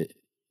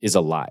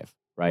alive,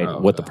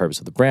 right? What the purpose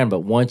of the brand.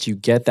 But once you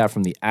get that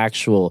from the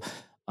actual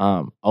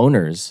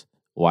owners,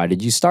 why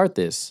did you start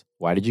this?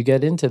 Why did you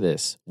get into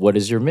this? What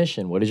is your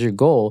mission? What is your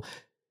goal?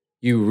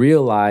 You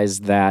realize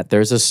that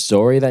there's a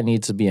story that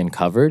needs to be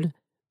uncovered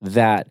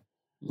that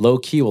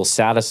low-key will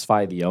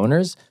satisfy the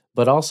owners,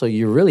 but also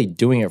you're really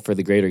doing it for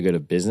the greater good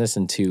of business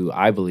and to,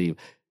 I believe,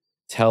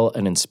 tell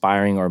an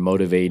inspiring or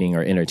motivating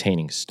or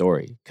entertaining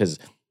story. Because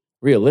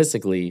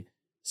realistically,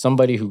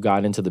 somebody who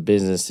got into the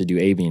business to do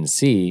A, B, and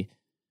C,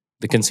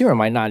 the consumer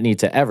might not need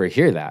to ever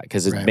hear that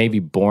because it may be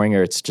boring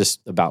or it's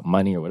just about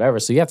money or whatever.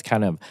 So you have to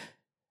kind of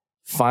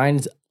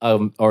find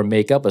or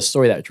make up a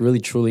story that really,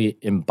 truly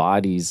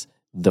embodies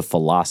the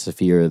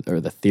philosophy or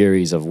the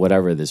theories of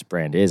whatever this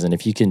brand is. And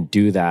if you can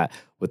do that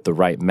with the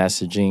right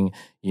messaging,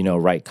 you know,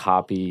 right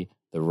copy,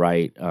 the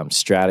right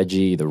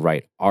strategy, the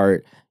right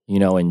art, you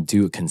know, and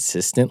do it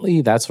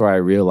consistently, that's where I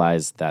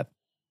realized that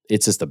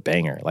it's just a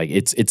banger. Like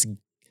it's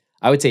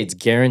I would say it's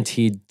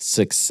guaranteed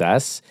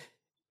success,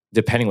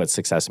 depending what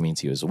success means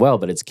to you as well,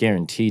 but it's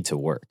guaranteed to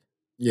work.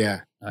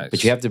 Yeah. Nice.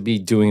 But you have to be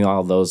doing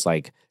all those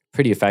like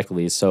pretty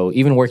effectively. So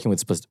even working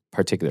with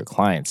particular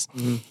clients,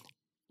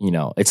 you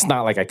know, it's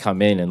not like I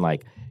come in and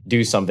like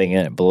do something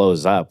and it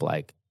blows up.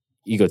 Like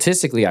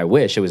egotistically, I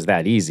wish it was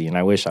that easy. And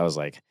I wish I was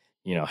like,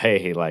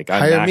 hey, like I'm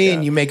hire Maca. me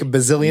and you make $1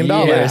 bazillion.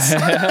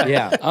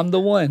 Yeah, I'm the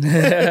one.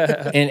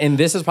 and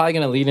this is probably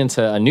going to lead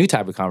into a new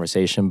type of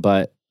conversation,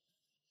 but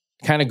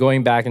kind of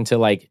going back into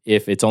like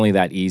if it's only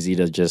that easy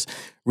to just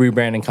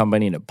rebrand a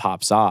company and it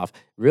pops off.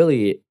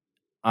 Really,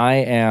 I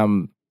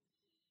am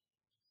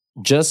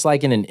just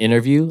like in an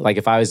interview. Like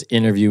if I was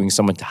interviewing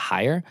someone to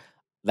hire,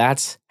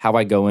 that's how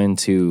I go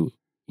into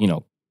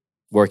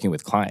working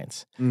with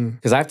clients,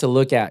 because I have to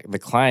look at the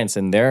clients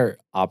and their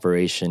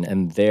operation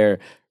and their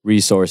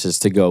resources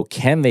to go,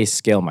 can they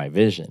scale my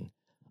vision?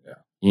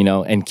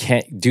 Yeah. And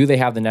do they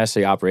have the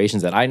necessary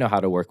operations that I know how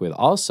to work with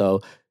also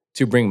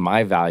to bring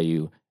my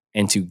value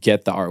and to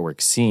get the artwork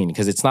seen?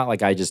 Because it's not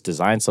like I just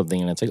designed something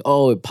and it's like,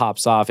 oh, it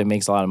pops off, it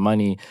makes a lot of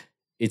money.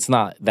 It's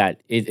not that.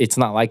 It's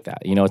not like that.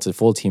 It's a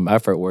full team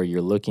effort where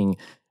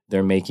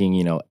they're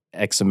making,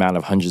 X amount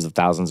of hundreds of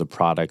thousands of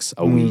products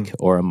a week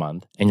or a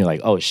month. And you're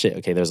like, oh shit,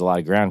 okay, there's a lot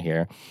of ground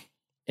here.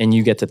 And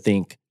you get to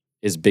think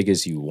as big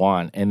as you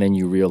want. And then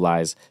you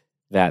realize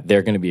that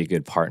they're going to be a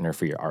good partner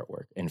for your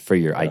artwork and for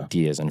your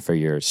ideas and for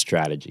your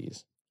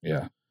strategies.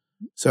 Yeah.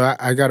 So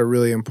I got a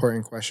really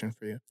important question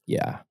for you.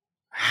 Yeah.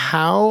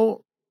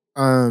 How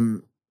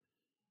in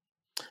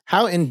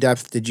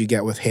depth did you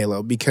get with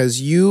Halo?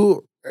 Because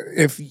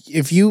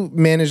if you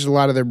managed a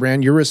lot of their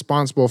brand, you're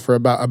responsible for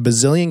about 1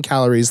 bazillion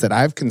calories that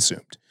I've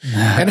consumed,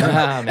 and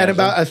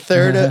about a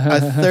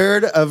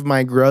third of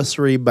my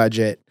grocery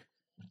budget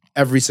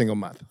every single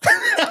month.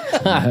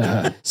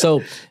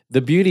 So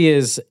the beauty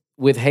is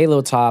with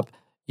Halo Top,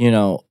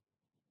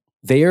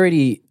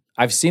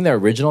 I've seen their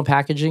original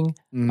packaging,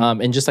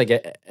 and just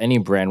like any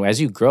brand, as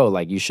you grow,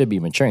 like you should be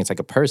maturing. It's like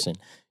a person,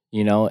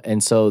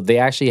 and so they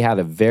actually had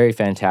a very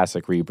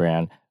fantastic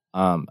rebrand.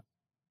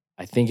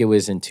 I think it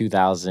was in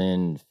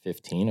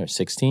 2015 or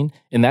 16,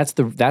 and that's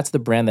the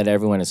brand that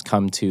everyone has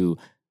come to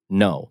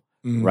know,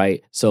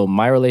 right? So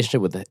my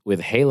relationship with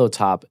Halo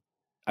Top,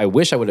 I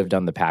wish I would have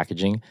done the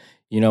packaging,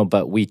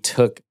 but we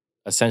took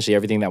essentially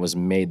everything that was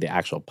made, the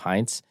actual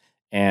pints,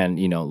 and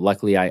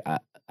luckily I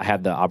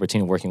had the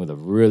opportunity of working with a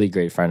really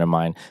great friend of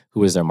mine who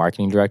was their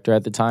marketing director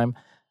at the time,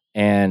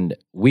 and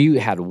we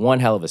had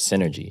one hell of a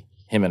synergy,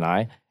 him and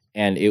I,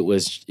 and it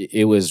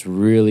was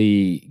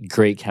really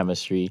great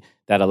chemistry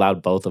that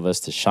allowed both of us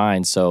to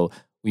shine. So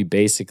we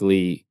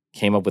basically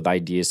came up with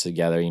ideas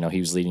together. He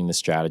was leading the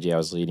strategy, I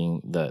was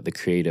leading the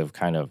creative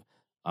kind of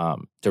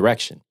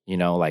direction.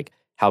 Like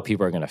how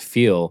people are going to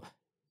feel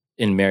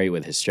in marry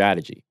with his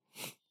strategy.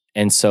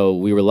 And so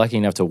we were lucky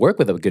enough to work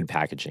with a good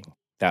packaging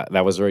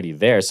that was already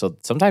there. So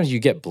sometimes you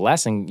get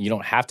blessed and you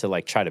don't have to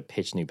like try to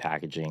pitch new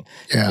packaging.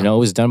 Yeah. It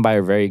was done by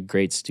a very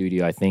great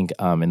studio, I think,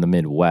 in the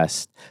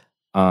Midwest.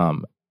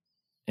 And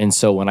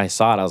so when I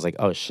saw it, I was like,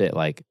 oh shit,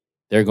 like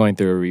they're going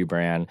through a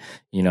rebrand.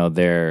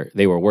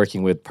 They were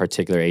working with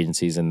particular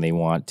agencies and they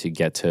want to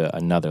get to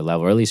another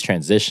level, or at least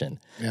transition.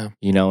 Yeah.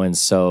 And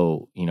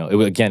so,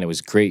 it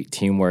was great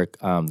teamwork.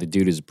 The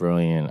dude is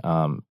brilliant.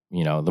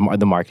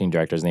 The marketing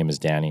director's name is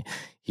Danny.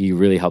 He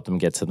really helped them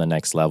get to the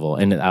next level.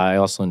 And I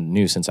also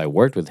knew, since I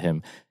worked with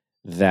him,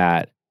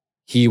 that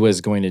he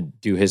was going to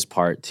do his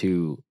part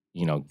to,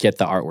 get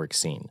the artwork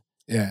seen.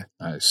 Yeah.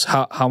 Nice.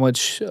 How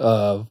much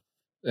an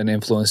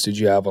influence did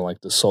you have on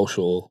like the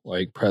social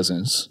like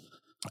presence?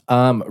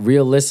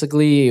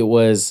 Realistically, it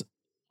was,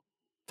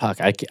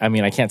 I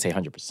can't say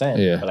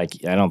 100%, but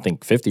I don't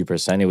think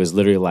 50%. It was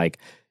literally like,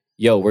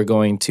 yo, we're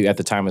going to, at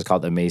the time it was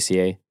called the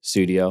Maca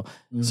Studio.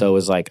 Mm-hmm. So it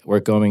was like, we're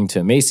going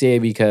to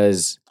Maca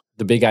because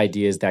the big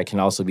idea is that can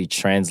also be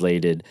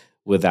translated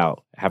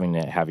without having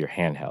to have your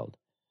hand held.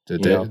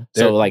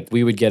 So like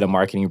we would get a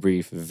marketing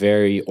brief,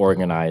 very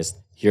organized.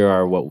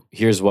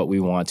 Here's what we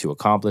want to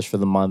accomplish for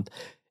the month.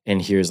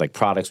 And here's like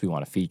products we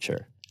want to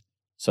feature.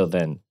 So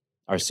then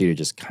our studio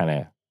just kind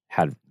of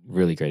had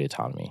really great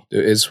autonomy.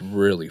 Dude, it's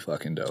really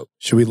fucking dope.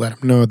 Should we let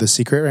them know the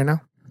secret right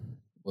now?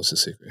 What's the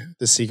secret?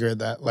 The secret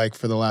that like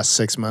for the last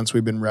 6 months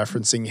we've been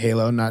referencing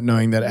Halo, not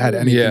knowing that it had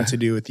anything to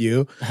do with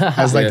you,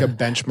 as like a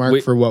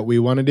benchmark for what we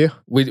want to do.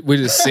 We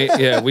just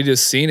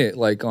seen it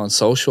like on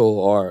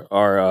social.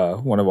 Our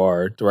one of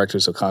our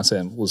directors of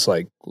content was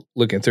like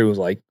looking through, was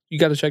like, you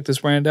got to check this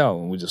brand out,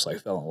 and we just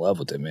like fell in love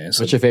with it, man.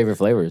 So, what's your favorite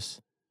flavors?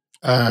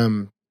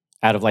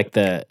 Out of like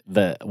the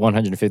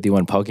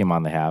 151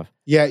 Pokemon they have.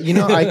 Yeah,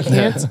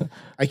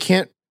 I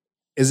can't.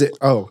 Is it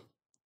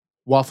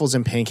waffles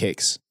and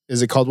pancakes?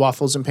 Is it called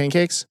waffles and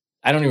pancakes?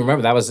 I don't even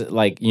remember. That was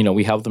like,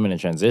 we helped them in a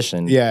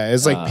transition. Yeah,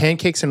 it's like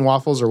pancakes and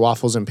waffles, or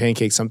waffles and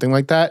pancakes, something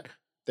like that.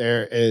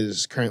 There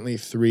is currently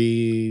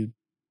 3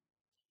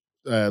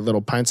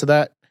 little pints of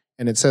that.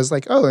 And it says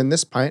like, in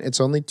this pint, it's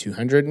only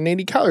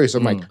 280 calories. So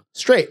I'm like,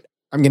 straight,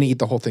 I'm going to eat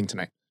the whole thing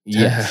tonight.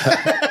 Yeah.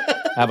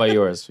 How about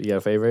yours? You got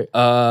a favorite?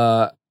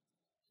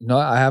 No,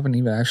 I haven't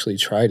even actually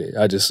tried it.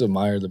 I just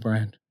admire the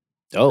brand.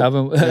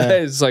 Oh,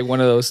 It's like one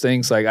of those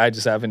things. Like I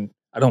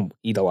don't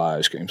eat a lot of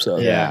ice cream, so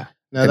yeah.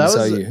 No, that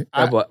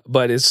was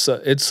but it's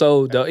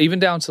so even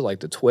down to like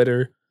the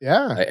Twitter.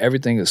 Yeah, like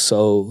everything is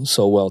so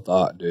well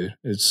thought, dude.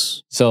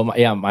 It's so my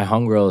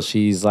homegirl,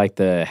 she's like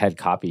the head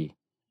copy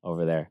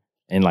over there,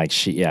 And like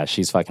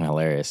she's fucking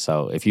hilarious.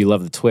 So if you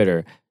love the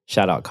Twitter,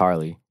 shout out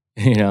Carly.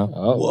 You know?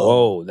 Oh,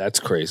 whoa, that's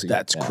crazy.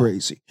 That's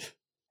crazy.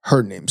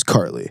 Her name's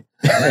Carly.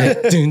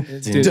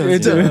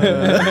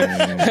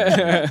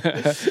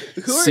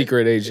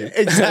 Secret agent.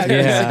 Exactly.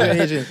 Yeah. Secret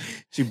agent.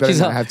 She better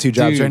not have 2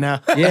 jobs right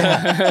now.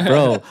 Yeah,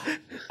 bro.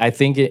 I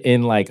think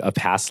in like a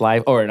past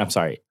life, or I'm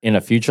sorry, in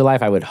a future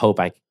life, I would hope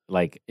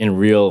like in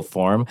real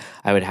form,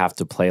 I would have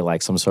to play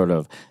like some sort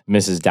of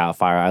Mrs.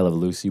 Doubtfire, I Love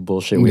Lucy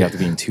bullshit. We have to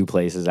be in 2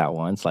 places at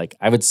once. Like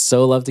I would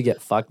so love to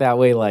get fucked that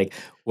way. Like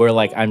where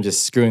like I'm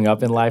just screwing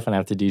up in life and I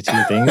have to do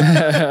 2 things.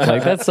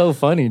 Like that's so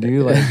funny,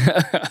 dude. Like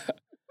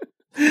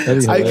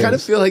I kind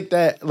of feel like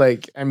that.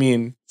 Like I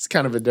mean, it's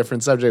kind of a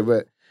different subject,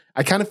 but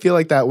I kind of feel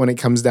like that when it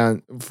comes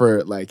down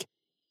for like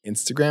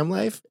Instagram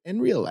life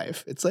and real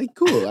life. It's like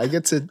cool. I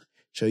get to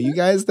show you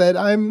guys that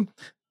I'm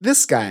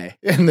this guy.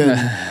 And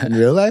then in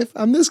real life,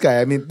 I'm this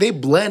guy. I mean, they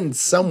blend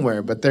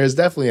somewhere, but there's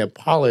definitely a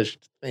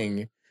polished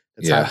thing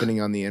that's happening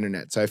on the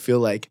internet. So I feel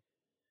like,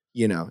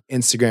 you know,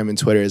 Instagram and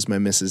Twitter is my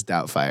Mrs.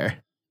 Doubtfire.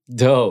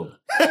 Dope.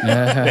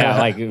 Yeah,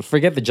 like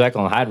forget the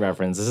Jekyll and Hyde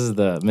reference. This is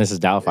the Mrs.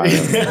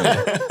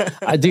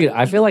 Doubtfire. Dude,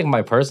 I feel like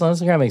my personal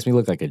Instagram makes me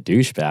look like a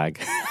douchebag.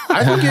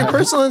 I think your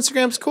personal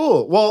Instagram's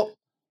cool. Well,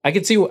 I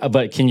could see,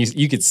 but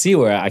you could see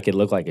where I could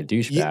look like a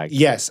douchebag.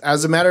 Yes,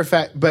 as a matter of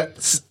fact, but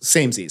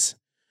samesies.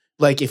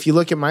 Like if you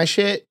look at my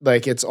shit,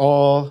 like it's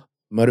all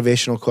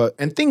motivational quote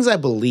and things I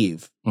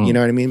believe. You know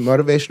what I mean?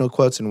 Motivational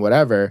quotes and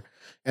whatever.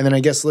 And then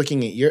I guess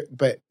looking at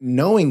but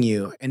knowing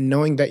you and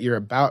knowing that you're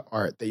about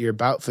art, that you're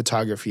about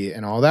photography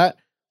and all that,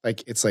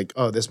 like it's like,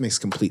 oh, this makes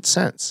complete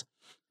sense.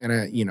 And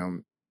I, you know,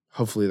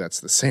 hopefully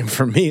that's the same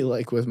for me,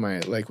 like with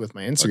my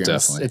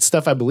Instagram. It's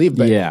stuff I believe,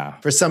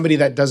 but for somebody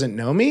that doesn't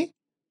know me,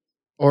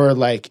 or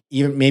like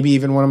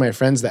even one of my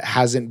friends that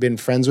hasn't been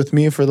friends with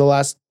me for the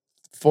last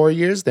 4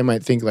 years, they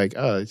might think like,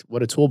 oh,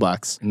 what a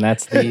toolbox. And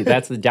that's the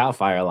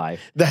Doubtfire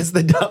life. That's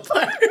the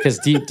Doubtfire. Because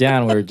deep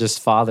down we're just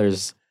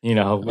fathers, you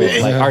know,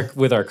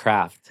 with our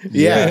craft.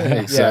 Yeah,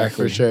 exactly. Yeah,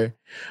 for sure.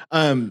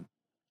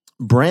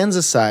 Brands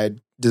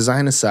aside,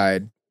 design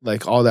aside,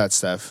 like all that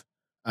stuff,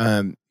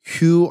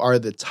 who are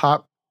the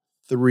top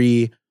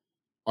 3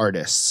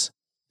 artists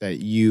that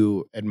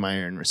you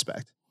admire and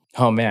respect?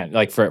 Oh man,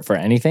 like for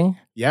anything?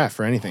 Yeah,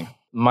 for anything.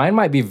 Mine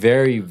might be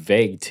very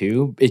vague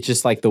too. It's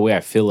just like the way I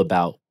feel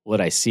about what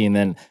I see, and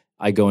then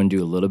I go and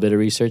do a little bit of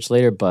research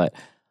later. But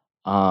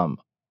man,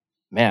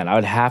 I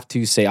would have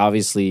to say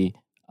obviously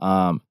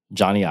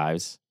Johnny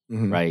Ives,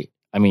 right?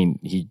 I mean,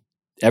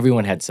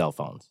 everyone had cell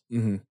phones,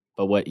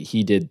 but what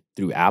he did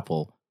through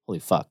Apple, holy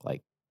fuck!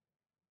 Like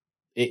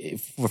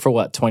for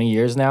what 20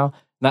 years now?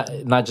 Not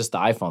just the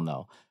iPhone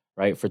though.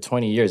 Right? For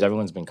 20 years,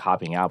 everyone's been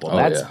copying Apple.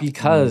 That's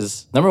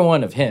because, number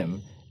one, of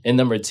him, and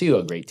number 2,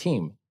 a great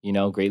team, you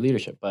know, great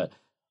leadership. But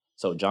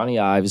so Johnny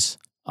Ives,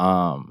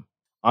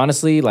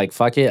 honestly, like,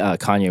 fuck it,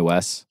 Kanye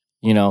West,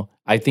 you know,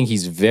 I think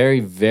he's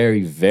very,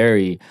 very,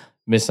 very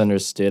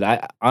misunderstood.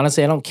 I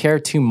don't care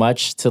too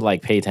much to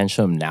like pay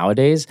attention to him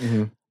nowadays.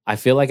 I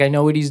feel like I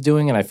know what he's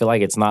doing, and I feel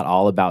like it's not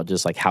all about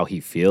just like how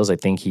he feels. I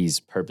think he's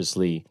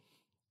purposely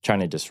trying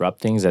to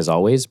disrupt things as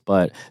always,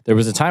 but there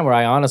was a time where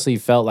I honestly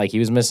felt like he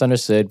was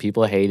misunderstood.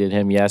 People hated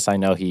him. Yes, I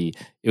know it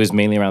was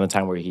mainly around the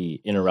time where he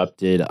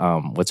interrupted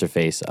what's her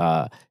face,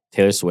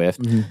 Taylor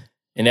Swift.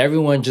 And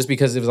everyone, just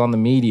because it was on the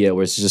media,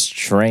 was just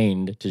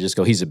trained to just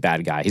go, he's a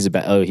bad guy. He's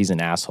an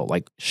asshole.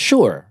 Like,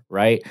 sure,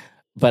 right?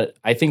 But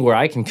I think where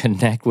I can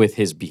connect with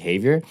his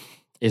behavior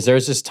is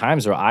there's just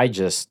times where I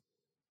just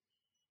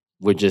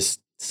would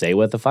just say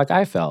what the fuck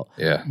I felt.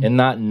 Yeah. And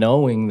not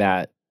knowing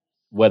that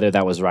whether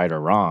that was right or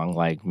wrong,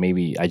 like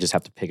maybe I just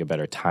have to pick a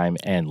better time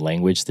and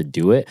language to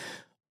do it.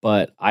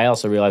 But I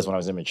also realized when I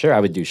was immature, I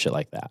would do shit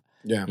like that.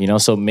 Yeah. You know,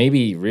 so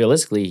maybe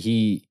realistically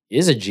he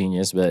is a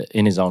genius, but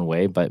in his own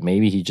way, but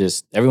maybe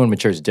everyone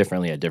matures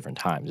differently at different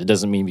times. It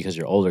doesn't mean because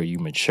you're older, you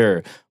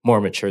mature more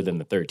mature than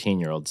the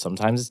 13-year-old.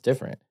 Sometimes it's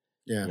different.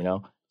 Yeah. You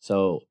know?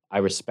 So I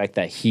respect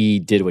that he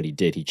did what he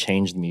did. He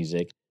changed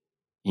music,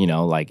 you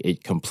know, like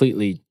it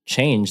completely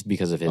changed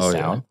because of his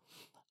sound.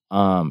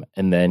 Yeah.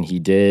 And then he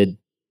did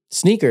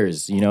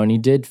sneakers, you know, and he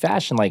did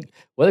fashion. Like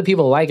whether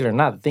people like it or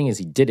not, the thing is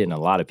he did it and a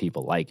lot of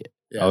people like it.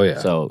 Yeah. Oh, yeah.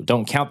 So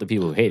don't count the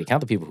people who hate it.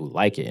 Count the people who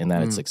like it and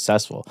that it's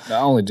successful.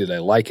 Not only did they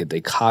like it, they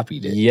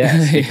copied it.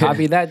 Yes, they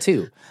copied that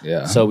too.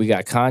 Yeah. So we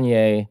got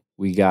Kanye,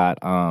 we got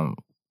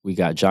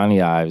Johnny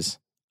Ives.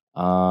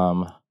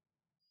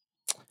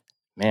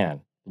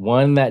 Man,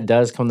 one that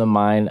does come to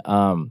mind,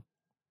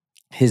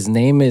 his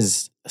name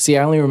is, I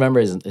only remember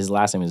his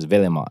last name is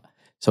Vellemont.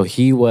 So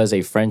he was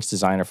a French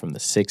designer from the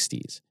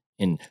 60s.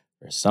 And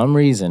for some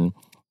reason,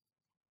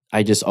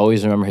 I just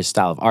always remember his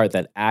style of art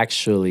that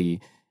actually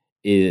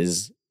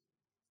is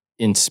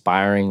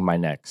inspiring my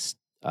next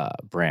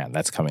brand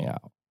that's coming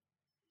out.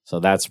 So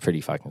that's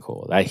pretty fucking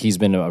cool. He's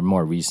been a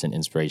more recent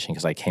inspiration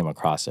because I came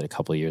across it a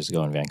couple of years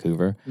ago in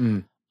Vancouver.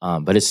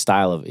 But his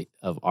style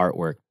of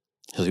artwork,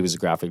 because he was a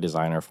graphic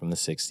designer from the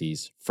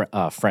 60s,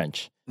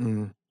 French.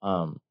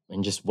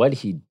 And just what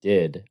he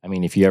did, I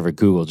mean, if you ever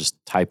Google, just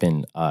type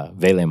in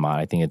Vellemont,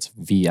 I think it's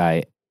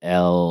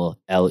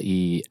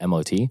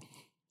Lemot.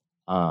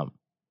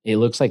 It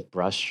looks like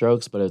brush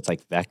strokes, but it's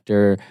like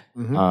vector.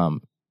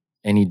 And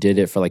he did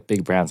it for like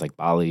big brands like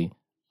Bali,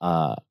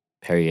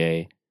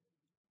 Perrier.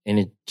 And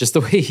it just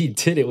the way he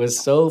did it was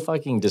so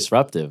fucking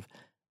disruptive.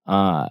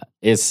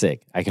 It's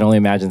sick. I can only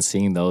imagine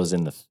seeing those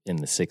in the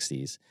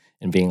 60s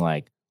and being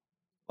like,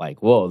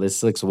 whoa,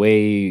 this looks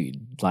way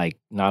like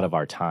not of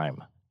our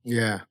time.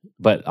 Yeah.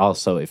 But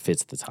also it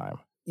fits the time.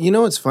 You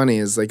know what's funny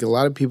is like a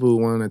lot of people who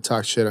want to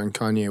talk shit on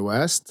Kanye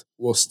West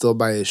will still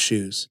buy his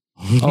shoes.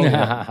 Oh,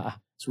 yeah.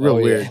 It's real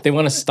weird. Yeah. They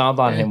want to stomp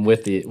on him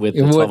with the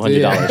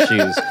 $1,200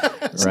 shoes,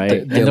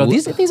 right?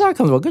 These are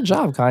comfortable. Good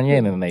job, Kanye.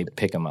 And then they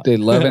pick them up. They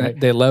love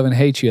and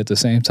hate you at the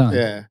same time.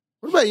 Yeah.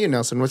 What about you,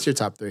 Nelson? What's your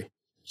top 3?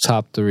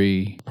 Top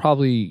 3,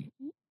 probably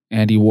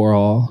Andy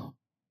Warhol.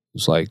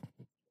 It's like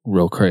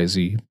real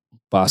crazy.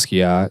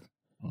 Basquiat.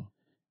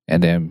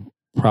 And then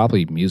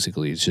probably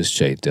musically, it's just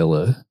Jay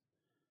Dilla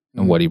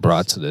and what he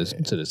brought to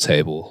the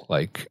table,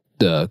 like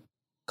the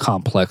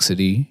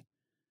complexity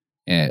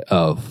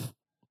of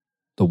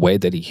the way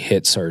that he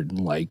hit certain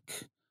like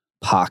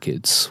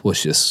pockets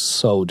was just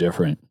so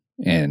different,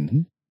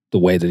 and the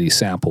way that he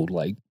sampled,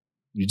 like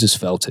you just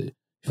felt it,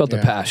 you felt the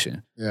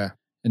passion. Yeah,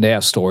 and they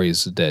have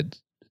stories that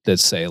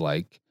say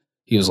like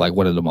he was like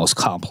one of the most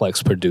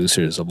complex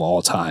producers of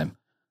all time,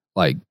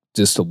 like.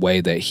 Just the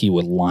way that he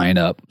would line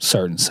up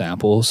certain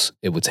samples,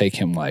 it would take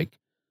him like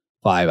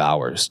 5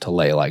 hours to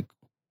lay like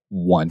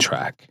one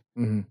track.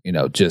 You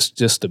know, just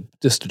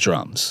the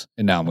drums.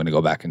 And now I'm going to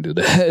go back and do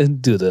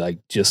the like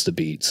just the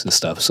beats and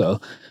stuff.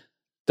 So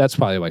that's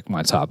probably like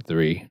my top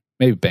 3.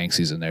 Maybe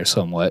Banksy's in there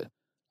somewhat.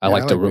 I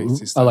like the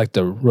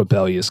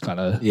rebellious kind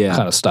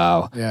of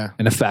style. Yeah,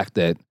 and the fact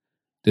that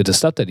the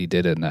stuff that he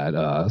did in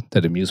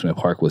that amusement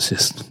park was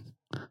just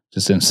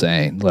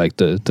insane. Like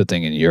the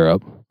thing in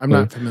Europe. I'm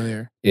not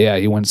familiar. Yeah,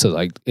 he went to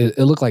like it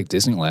looked like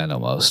Disneyland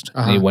almost.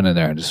 And he went in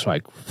there and just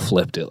like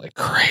flipped it like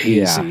crazy.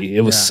 Yeah.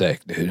 It was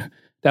sick, dude.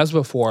 That was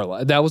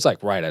before. That was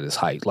like right at his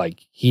height.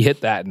 Like he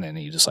hit that and then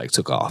he just like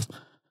took off.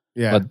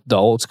 Yeah, but the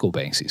old school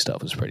Banksy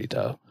stuff was pretty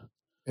dope.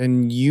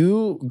 And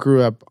you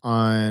grew up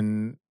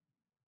on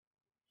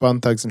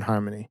Bone Thugs and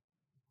Harmony.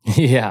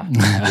 Yeah.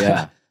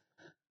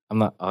 I'm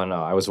not. Oh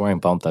no, I was wearing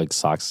Bone Thugs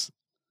socks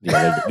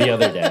the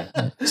other day.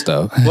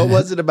 Stuff. What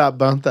was it about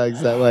Bone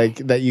Thugs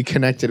that you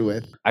connected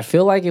with? I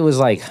feel like it was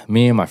like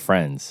me and my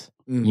friends.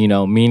 You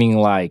know, meaning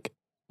like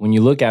when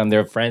you look at them,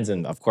 they're friends,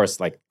 and of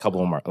course, like a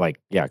couple of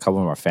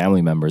them are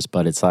family members.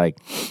 But it's like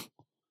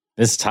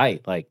it's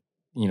tight. Like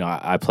you know,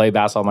 I play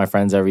basketball with my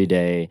friends every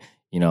day.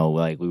 You know,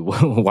 like we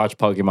watch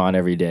Pokemon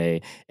every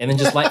day, and then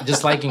just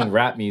liking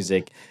rap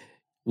music.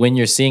 When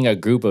you're seeing a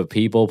group of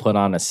people put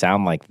on a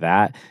sound like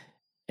that,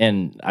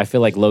 and I feel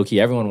like low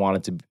key,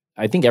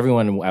 I think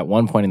everyone at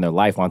one point in their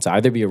life wants to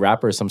either be a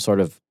rapper or some sort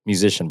of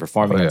musician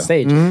performing on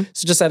stage.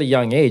 So just at a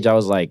young age, I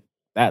was like,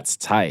 that's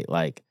tight.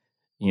 Like,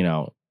 you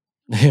know,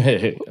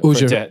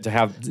 who's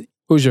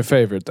your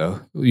favorite though?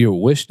 You a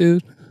Wish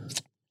dude?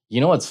 You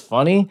know what's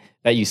funny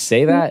that you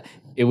say that?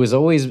 It was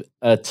always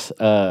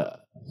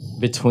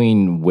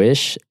between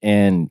Wish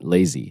and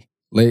Lazy.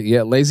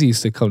 Lazy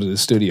used to come to the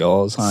studio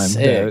all the time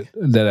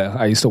that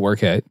I used to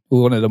work at.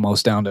 One of the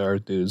most down to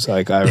earth dudes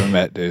like I ever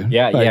met, dude.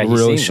 Yeah, like, he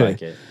real seemed shit.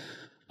 like it.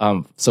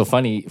 So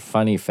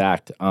funny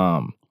fact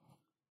about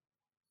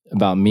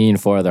me and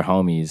 4 other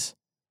homies.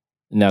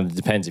 Now it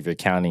depends if you're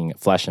counting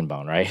Flesh and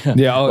Bone, right?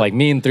 Yeah, like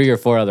me and 3 or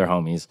 4 other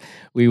homies,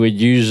 we would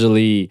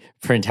usually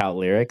print out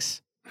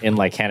lyrics and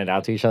like hand it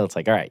out to each other. It's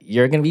like, all right,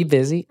 you're gonna be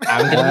busy.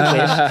 I'm gonna be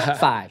Wish.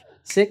 5,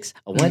 6,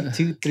 1,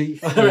 2, 3,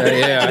 4.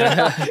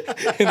 Yeah.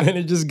 And then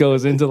it just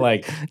goes into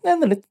like.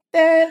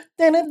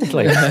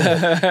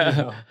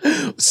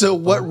 So,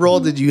 what role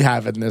did you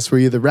have in this? Were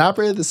you the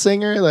rapper, the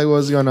singer? Like, what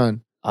was going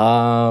on?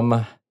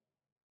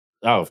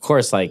 Of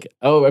course. Like,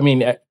 I mean,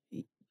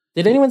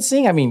 did anyone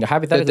sing? I mean,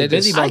 hypothetically,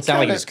 Busy Bone sound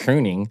like he's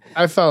crooning.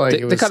 I felt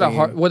like they kind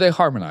of they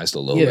harmonized a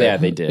little bit. Yeah,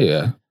 they did.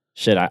 Yeah.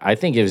 Shit, I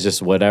think it was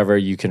just whatever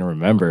you can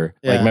remember.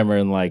 Yeah. Like,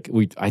 remembering like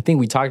we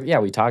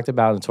talked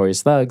about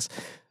Notorious Thugs.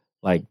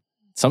 Like,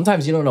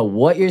 sometimes you don't know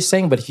what you're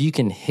saying, but if you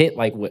can hit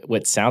like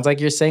what sounds like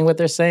you're saying what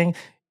they're saying,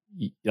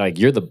 like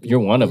you're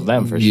one of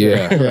them for sure.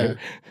 Yeah.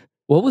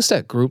 What was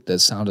that group that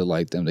sounded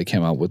like them? They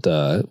came out with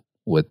I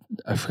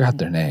forgot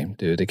their name,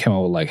 dude. They came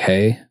out with like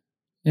 "Hey"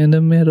 in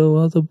the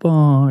middle of the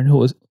barn. Who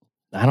was?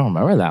 I don't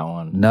remember that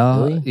one.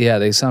 No, really? Yeah,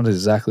 they sounded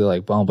exactly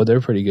like Bone, but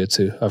they're pretty good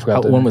too. I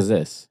forgot. When was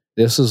this?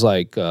 This was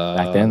like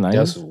back then.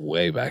 This was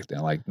way back then,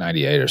 like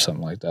 98 or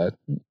something like that.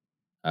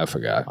 I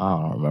forgot.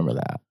 I don't remember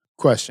that.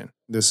 Question.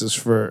 This is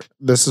for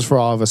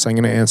all of us. I'm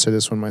going to answer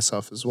this one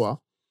myself as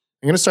well.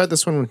 I'm going to start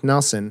this one with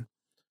Nelson.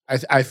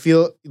 I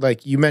feel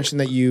like you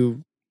mentioned that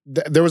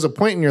there was a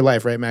point in your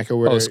life, right, Maca,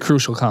 where it was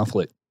crucial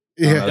conflict.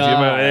 Yeah.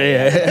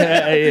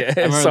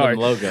 Sorry. I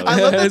love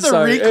that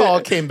the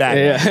recall came back.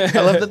 Yeah.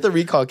 I love that the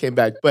recall came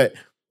back. But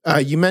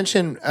you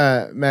mentioned,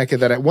 Maca,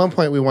 that at one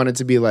point we wanted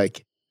to be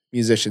like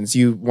musicians.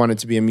 You wanted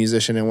to be a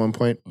musician at one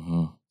point.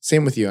 Mm-hmm.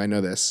 Same with you. I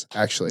know this,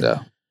 actually.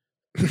 Yeah.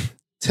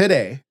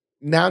 Today,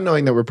 now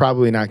knowing that we're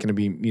probably not going to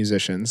be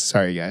musicians,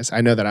 sorry guys,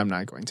 I know that I'm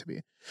not going to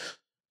be.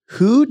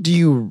 Who do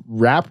you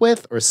rap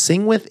with or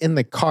sing with in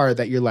the car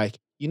that you're like,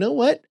 you know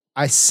what?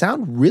 I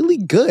sound really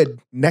good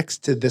next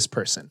to this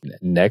person.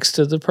 Next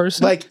to the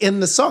person? Like in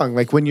the song,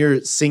 like when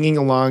you're singing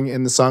along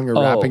in the song or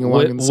rapping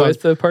along in the song.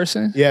 With the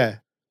person? Yeah.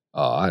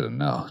 Oh, I don't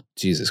know.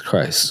 Jesus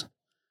Christ.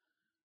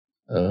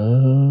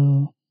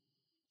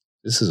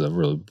 This is a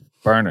real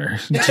burner.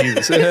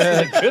 Jesus.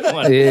 Good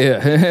one.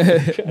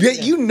 Yeah.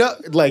 You know,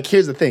 like,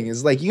 here's the thing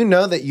is like, you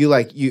know that you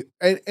like you,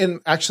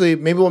 and actually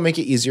maybe we'll make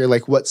it easier.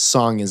 Like, what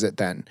song is it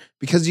then?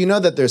 Because you know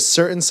that there's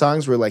certain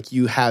songs where like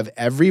you have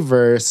every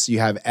verse, you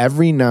have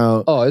every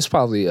note. Oh, it's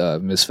probably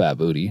Miss Fat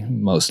Booty,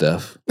 most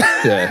def.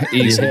 Yeah,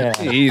 easy.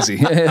 Yeah. Easy.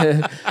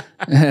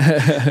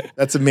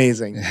 That's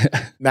amazing.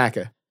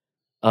 Maca.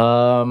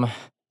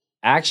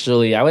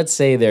 Actually, I would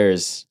say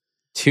there's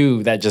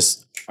two that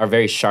just are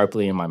very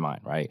sharply in my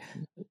mind, right?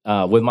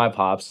 With my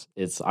pops,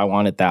 it's I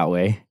Want It That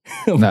Way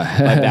by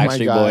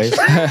Backstreet Boys,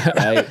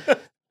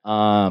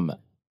 right?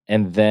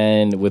 And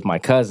then with my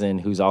cousin,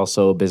 who's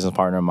also a business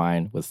partner of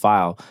mine with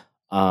File,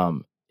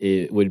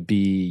 it would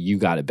be You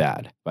Got It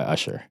Bad by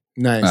Usher.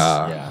 Nice.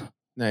 Yeah.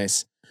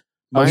 Nice.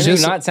 Mine do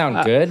not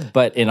sound good,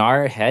 but in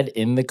our head,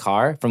 in the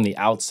car, from the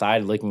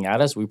outside looking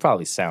at us, we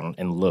probably sound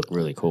and look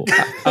really cool.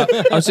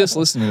 I was just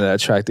listening to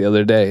that track the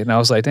other day, and I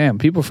was like, damn,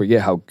 people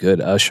forget how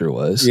good Usher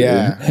was.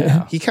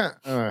 Yeah. He can't,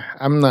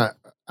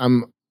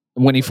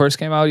 When he first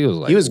came out, he was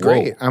like, he was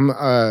great.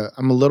 whoa.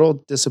 I'm a little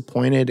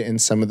disappointed in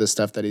some of the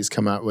stuff that he's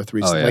come out with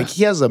recently. Oh, yeah. Like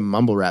he has a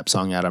mumble rap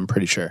song out, I'm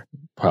pretty sure.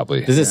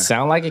 Probably. Does it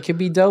sound like it could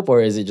be dope,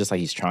 or is it just like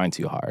he's trying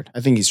too hard?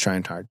 I think he's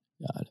trying hard.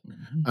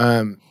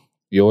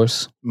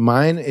 Yours?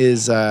 Mine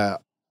is I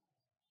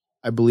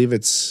believe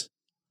it's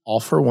All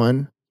for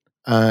One.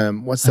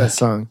 What's that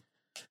song?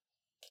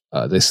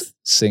 They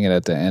sing it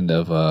at the end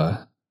of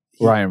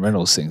Ryan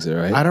Reynolds sings it,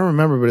 right? I don't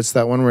remember, but it's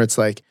that one where it's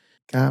like,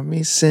 got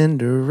me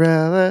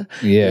Cinderella.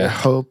 Yeah.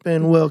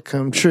 Hoping will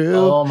come true.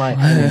 Oh my!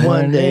 And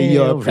one day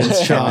your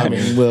Prince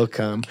Charming will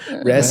come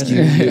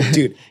rescue you.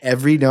 Dude,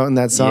 every note in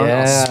that song,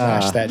 I'll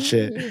smash that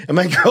shit. And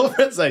my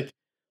girlfriend's like,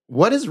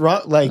 what is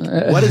wrong? Like,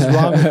 what is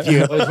wrong with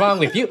you? What's wrong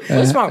with you?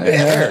 What's wrong with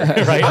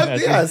her? Right?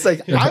 Yeah, it's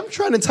like, I'm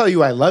trying to tell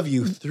you I love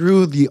you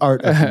through the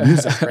art of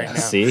music right now.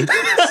 See?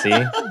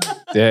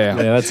 Yeah,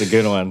 that's a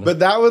good one. But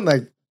that one,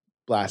 like,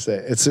 blast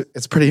it.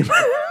 It's pretty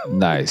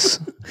nice.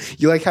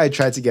 You like how I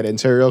tried to get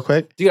into it real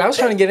quick? Dude, I was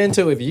trying to get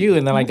into it with you,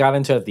 and then I got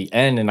into it at the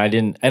end, and I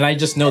didn't. And I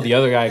just know the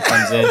other guy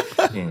comes in.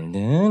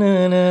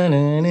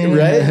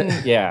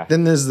 Right? Yeah.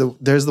 Then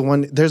there's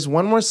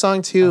one more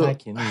song too. I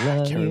can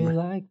love you remember.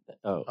 like that.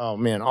 Oh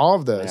man, all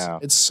of those. Yeah.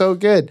 It's so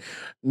good.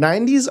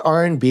 90s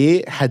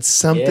R&B had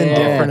something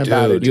different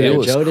about it. Dude, You it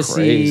had was Jodeci.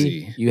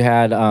 crazy. You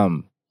had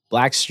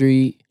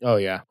Blackstreet. Oh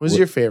yeah. What was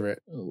your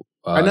favorite?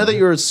 I know that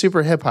you were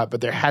super hip hop, but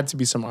there had to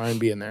be some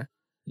R&B in there.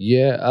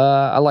 Yeah,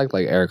 I like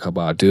Erykah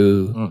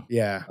Badu.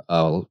 Yeah.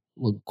 Of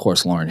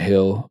course, Lauryn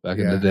Hill back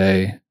in the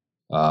day.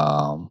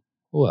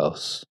 Who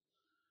else?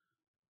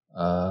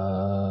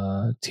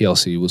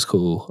 TLC was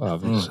cool,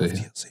 obviously.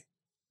 TLC.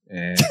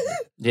 And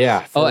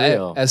Yeah. For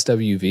real.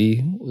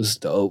 SWV was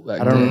dope.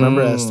 I don't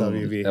remember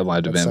SWV. That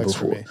might have been sucks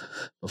for me.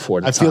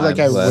 before the I feel like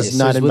I time, was but-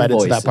 not invited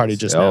to that voices. party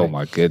just Oh now.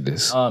 my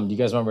goodness! Do you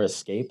guys remember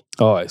Escape?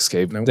 Oh,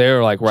 Escape. Nope. They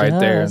were like right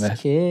there.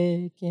 Just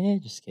kick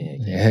it, just kick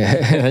it.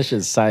 Yeah. That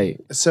shit's sight.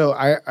 So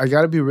I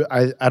gotta be.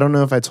 I don't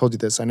know if I told you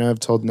this. I know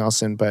I've told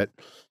Nelson, but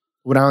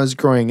when I was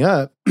growing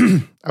up,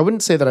 I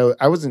wouldn't say that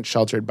I wasn't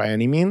sheltered by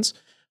any means.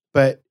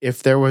 But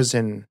if there was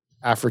an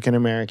African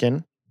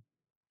American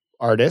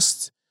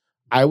artist,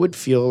 I would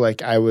feel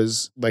like I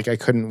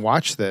couldn't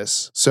watch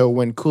this. So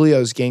when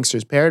Coolio's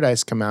Gangster's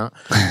Paradise come out,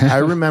 I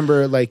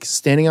remember like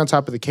standing on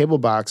top of the cable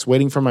box,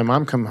 waiting for my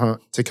mom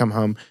to come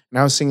home, and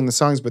I was singing the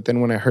songs. But then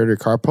when I heard her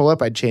car pull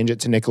up, I'd change it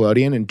to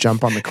Nickelodeon and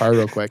jump on the car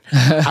real quick.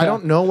 I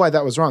don't know why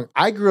that was wrong.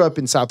 I grew up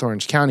in South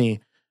Orange County.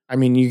 I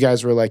mean, you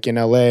guys were like in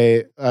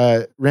LA.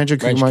 Rancho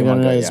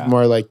Cucamonga is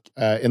more like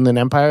Inland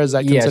Empire. Is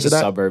that considered it's a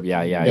that? suburb.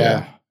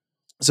 Yeah.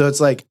 So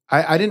it's like,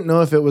 I didn't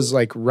know if it was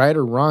like right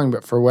or wrong,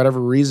 but for whatever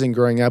reason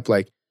growing up,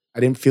 like I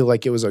didn't feel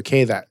like it was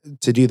okay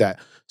to do that.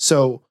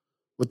 So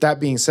with that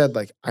being said,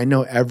 like I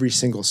know every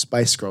single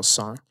Spice Girls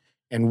song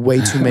and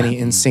way too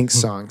many NSYNC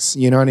songs.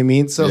 You know what I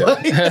mean? So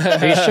like,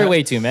 Are you sure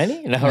way too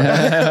many? No,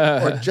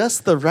 right? or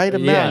just the right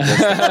amount. Yeah, just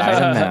the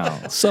right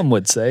amount. Some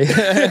would say.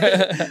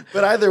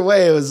 But either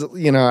way, it was,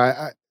 you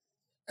know,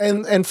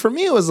 and for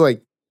me, it was like,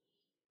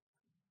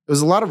 it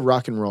was a lot of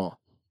rock and roll.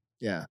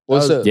 Yeah.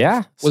 What's the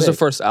sick.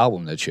 first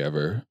album that you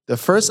ever? The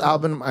first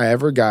album I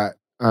ever got,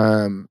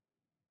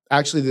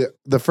 actually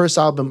the first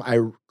album I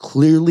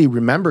clearly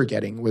remember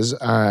getting was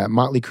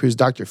Motley Crue's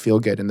Dr.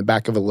 Feelgood in the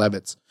back of a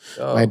Levitt's.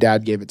 Oh. My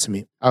dad gave it to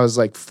me. I was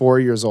like 4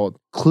 years old.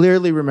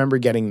 Clearly remember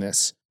getting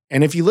this.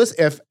 And if you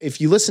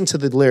listen to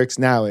the lyrics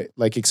now, it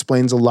like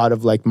explains a lot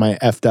of like my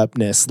effed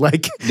upness.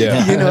 Like,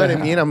 Yeah. you know what I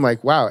mean? I'm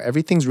like, wow,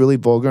 everything's really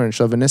vulgar and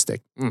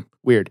chauvinistic.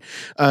 Weird.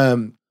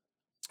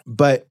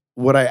 But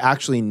what I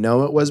actually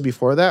know it was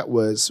before that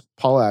was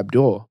Paula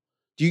Abdul.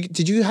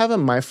 Did you have a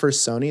My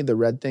First Sony, the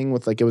red thing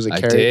with like it was a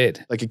I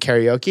did. like a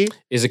karaoke?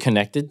 Is it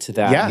connected to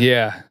that? Yeah.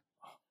 Yeah.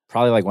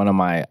 Probably like one of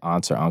my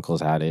aunts or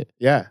uncles had it.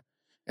 Yeah.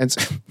 And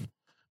so,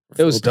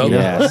 It was dope.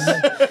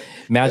 Yes.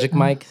 Magic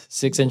mic,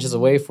 6 inches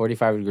away,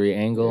 45-degree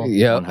angle.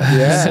 Yep.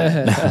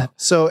 Yeah.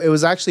 So it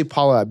was actually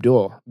Paula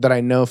Abdul that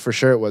I know for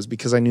sure it was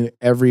because I knew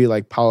every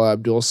like Paula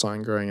Abdul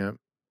song growing up.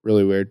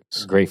 Really weird.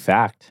 Great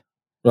fact.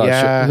 What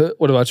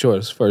about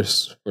yours?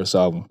 First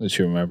album that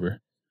you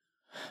remember?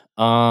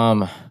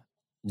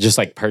 Just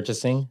like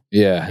purchasing.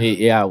 Yeah.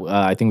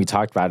 I think we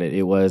talked about it.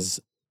 It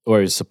was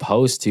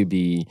supposed to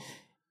be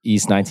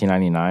East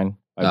 1999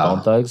 by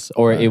Bone Thugs,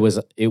 or it was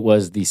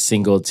the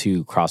single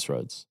to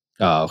Crossroads.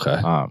 Oh, okay.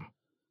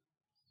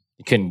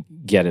 You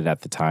couldn't get it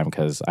at the time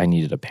because I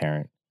needed a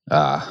parent.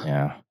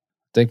 Yeah. I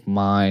think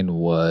mine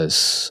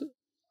was,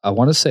 I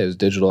want to say it was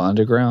Digital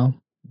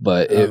Underground,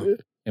 but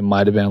it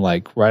might have been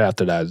like right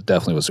after that. It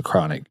definitely was a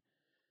Chronic.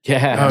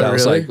 Yeah. Oh,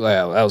 was really?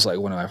 that was like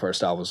one of my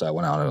first albums that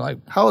went out and like.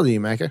 How old are you,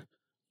 Maca?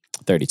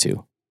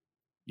 32.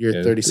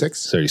 You're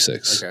 36?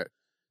 36. Okay.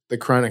 The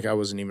Chronic I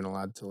wasn't even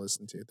allowed to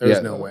listen to.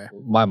 There's no way.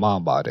 My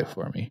mom bought it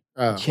for me.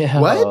 Oh. Yeah.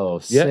 What?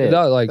 Oh, Yeah, sick.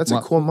 no, like That's a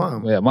cool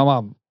mom. Yeah,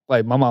 my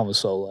mom was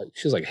so like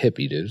she was like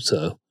hippie dude,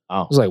 so it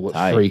Oh, was like what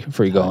tight.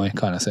 free going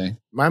kind of thing.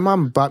 My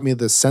mom bought me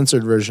the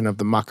censored version of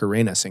the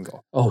Macarena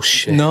single. Oh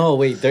shit! No,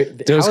 wait. There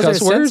was how is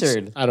cuss there words?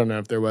 censored? I don't know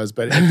if there was,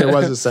 but if there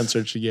was a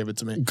censored, she gave it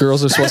to me.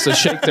 Girls are supposed to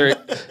shake their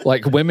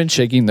like women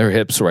shaking their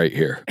hips right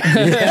here.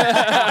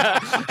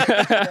 That's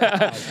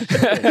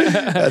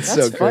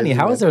so funny. crazy,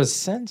 How man. is there a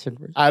censored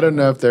version? I don't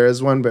know if there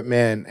is one, but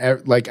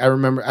man, like I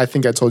remember, I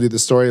think I told you the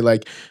story.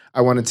 Like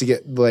I wanted to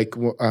get like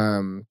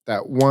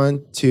that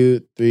 1,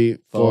 2, 3,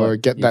 4,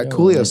 get that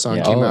Coolio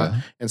song came out,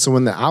 and so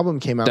when the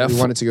album came out, we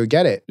wanted to go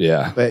get it.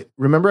 Yeah, but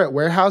remember at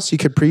Warehouse, you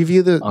could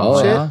preview the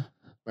shit.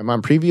 My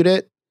mom previewed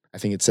it. I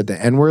think it said the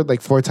N-word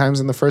like 4 times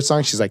in the first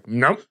song. She's like,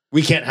 "Nope,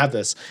 we can't have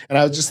this," and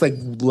I was just like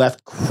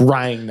left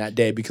crying that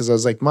day because I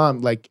was like,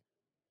 "Mom, like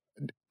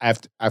I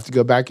have to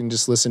go back and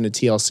just listen to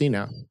TLC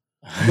now."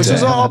 Which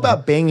is all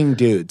about banging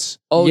dudes.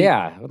 Oh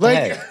yeah, what the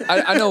like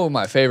heck? I know what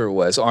my favorite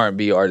was.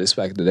 R&B artist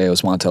back in the day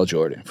was Montel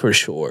Jordan for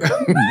sure.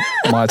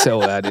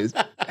 Montel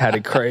had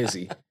it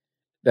crazy.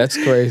 That's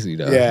crazy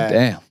though. Yeah.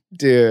 Damn.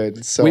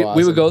 Dude, so we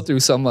awesome. would go through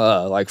some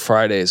like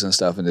Fridays and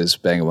stuff and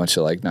just bang a bunch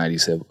of like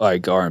 90s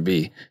like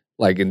R&B.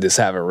 Like and just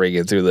have it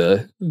ringing through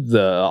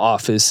the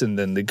office, and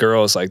then the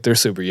girls like they're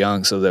super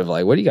young, so they're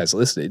like, "What are you guys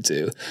listening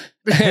to?"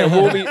 And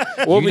we'll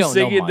be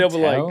singing. They'll be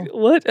like,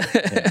 "What?"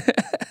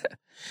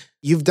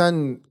 You've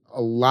done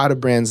a lot of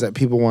brands that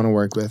people want to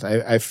work with.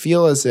 I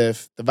feel as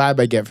if the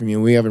vibe I get from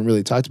you, we haven't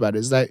really talked about it,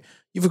 is that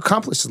you've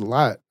accomplished a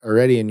lot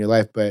already in your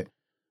life, but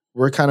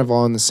we're kind of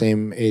all in the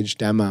same age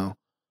demo.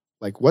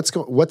 Like, what's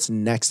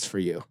next for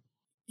you?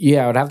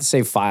 Yeah, I would have to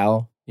say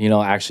File.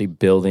 Actually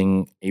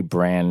building a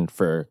brand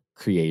for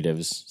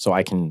creatives so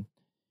I can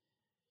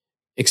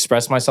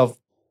express myself,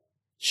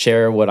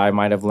 share what I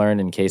might have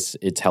learned in case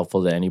it's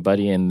helpful to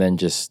anybody, and then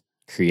just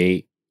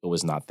create what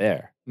was not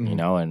there,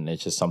 and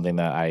it's just something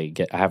that I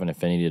have an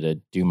affinity to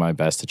do my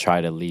best to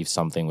try to leave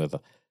something with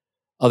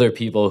other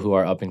people who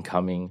are up and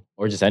coming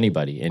or just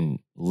anybody and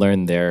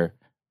learn their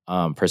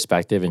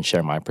perspective and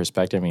share my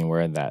perspective. I mean,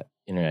 we're in that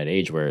internet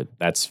age where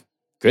that's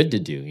good to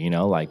do,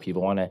 like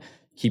people want to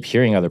keep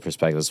hearing other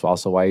perspectives. That's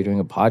also why you're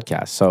doing a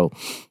podcast. So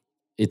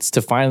it's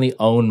to finally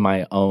own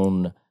my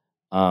own,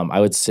 I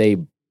would say,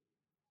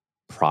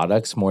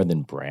 products more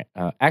than brand.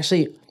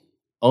 Actually,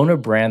 own a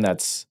brand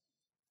that's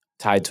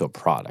tied to a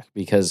product,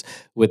 because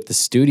with the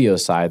studio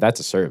side, that's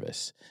a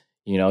service.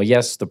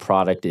 Yes, the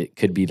product, it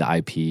could be the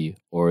IP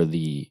or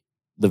the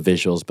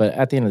visuals, but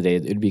at the end of the day,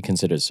 it'd be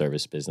considered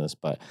service business.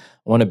 But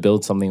I want to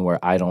build something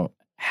where I don't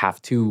have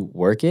to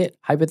work it,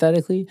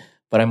 hypothetically,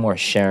 but I'm more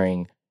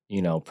sharing,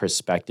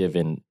 perspective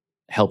and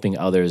helping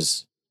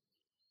others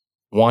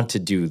want to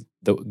do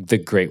the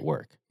great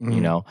work,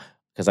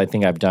 because I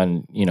think I've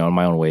done, in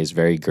my own ways,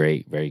 very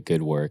great, very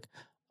good work.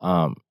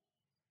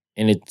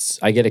 And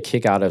I get a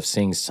kick out of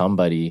seeing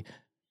somebody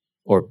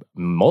or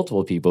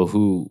multiple people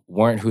who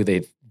weren't who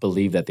they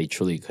believe that they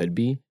truly could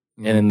be.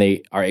 And then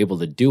they are able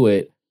to do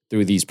it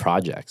through these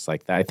projects.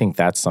 Like I think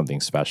that's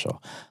something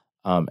special.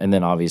 And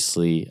then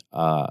obviously,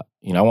 I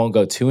won't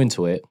go too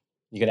into it.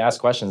 You can ask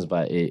questions,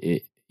 but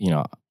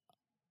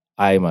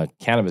I'm a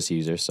cannabis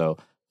user, so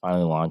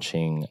finally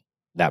launching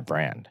that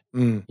brand,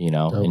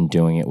 and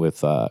doing it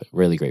with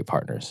really great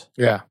partners.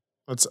 Yeah,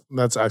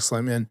 that's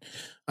excellent, man.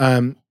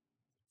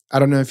 I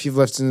don't know if you've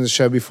listened to the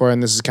show before,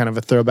 and this is kind of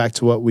a throwback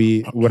to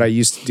what I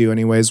used to do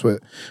anyways,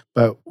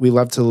 but we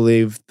love to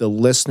leave the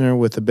listener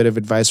with a bit of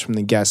advice from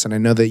the guest. And I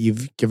know that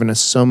you've given us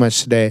so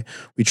much today.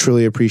 We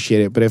truly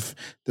appreciate it. But if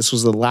this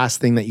was the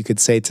last thing that you could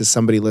say to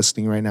somebody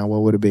listening right now,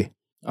 what would it be?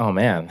 Oh,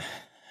 man.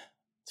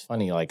 It's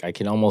funny. Like I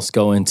can almost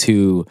go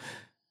into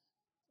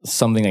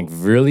something like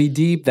really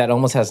deep that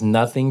almost has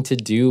nothing to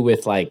do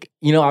with like,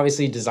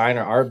 obviously design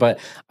or art, but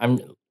I'm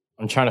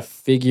trying to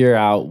figure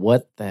out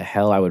what the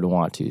hell I would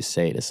want to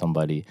say to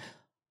somebody.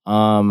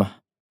 In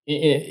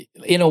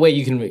a way, are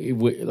you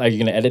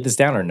going to edit this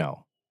down or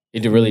no?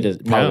 It really does.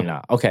 Probably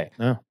not. Okay.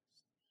 No.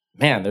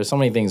 Man, there's so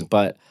many things,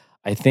 but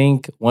I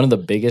think one of the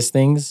biggest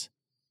things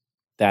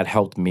that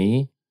helped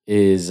me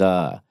is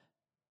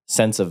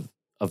sense of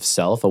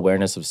self,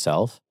 awareness of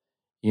self.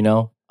 You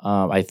know,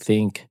 I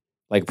think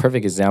like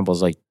perfect example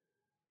is like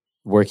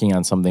working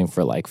on something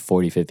for like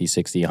 40, 50,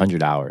 60,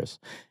 100 hours.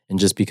 And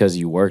just because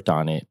you worked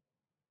on it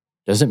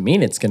doesn't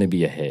mean it's going to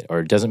be a hit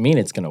or doesn't mean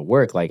it's going to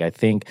work. Like I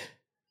think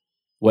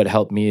what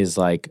helped me is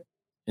like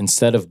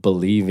instead of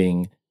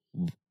believing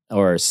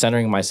or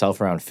centering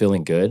myself around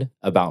feeling good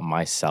about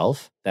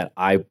myself that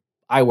I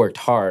worked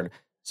hard,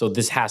 so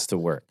this has to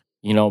work,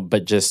 you know,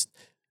 but just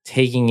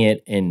taking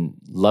it and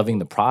loving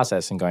the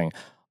process and going,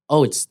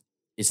 oh, it's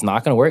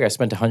not going to work. I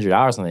spent 100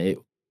 hours on it.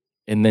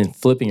 And then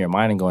flipping your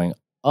mind and going,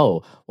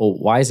 oh, well,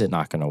 why is it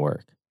not going to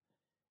work?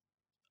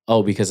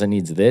 Oh, because it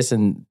needs this,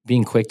 and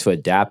being quick to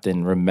adapt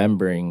and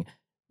remembering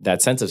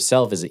that sense of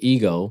self is an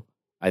ego.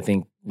 I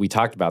think we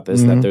talked about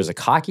this, that there's a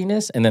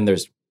cockiness and then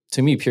there's,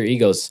 to me, pure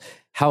egos.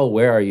 How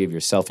aware are you of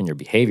yourself and your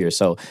behavior?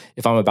 So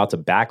if I'm about to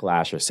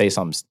backlash or say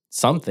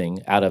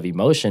something out of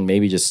emotion,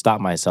 maybe just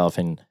stop myself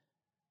and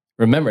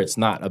remember it's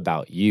not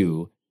about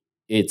you.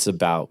 It's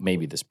about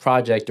maybe this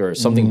project or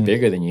something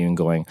bigger than you, and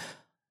going,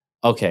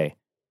 okay,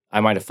 I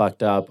might have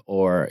fucked up,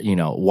 or, you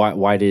know,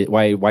 why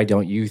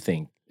don't you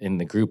think in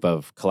the group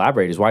of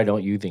collaborators, why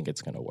don't you think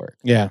it's going to work?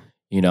 Yeah.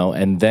 You know,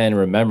 and then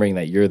remembering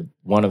that you're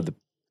one of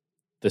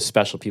the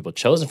special people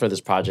chosen for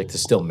this project to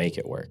still make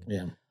it work.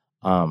 Yeah.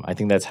 I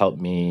think that's helped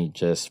me,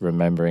 just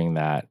remembering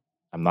that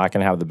I'm not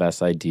going to have the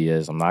best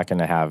ideas. I'm not going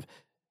to have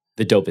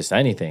the dopest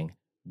anything,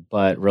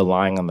 but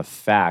relying on the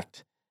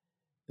fact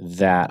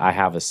that I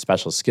have a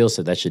special skill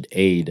set that should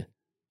aid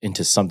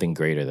into something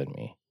greater than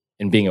me,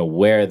 and being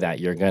aware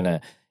that you're going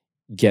to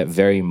get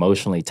very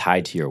emotionally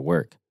tied to your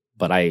work.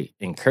 But I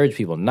encourage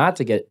people not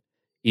to get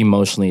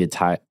emotionally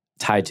tied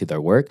to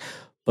their work,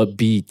 but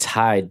be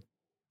tied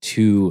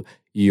to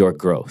your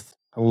growth.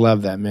 I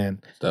love that, man.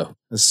 So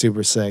that's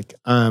super sick.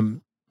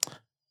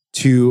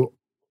 To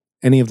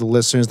any of the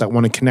listeners that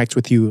want to connect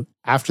with you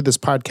after this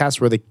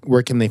podcast,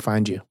 where can they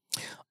find you?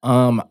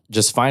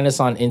 Just find us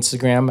on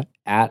Instagram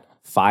at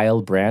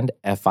FileBrand,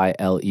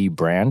 FILE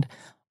brand.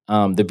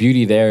 The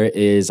beauty there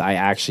is I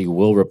actually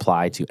will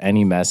reply to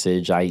any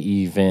message.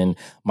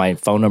 My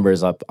phone number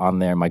is up on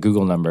there. My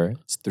Google number,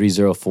 it's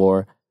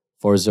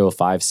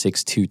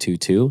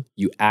 304-405-6222.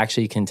 You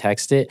actually can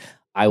text it.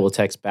 I will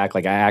text back.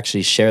 Like I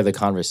actually share the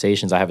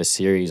conversations. I have a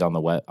series on the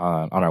web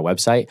on our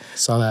website.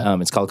 Saw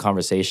that. It's called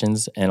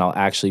Conversations, and I'll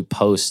actually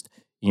post,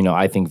 you know,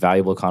 I think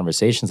valuable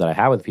conversations that I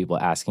have with people,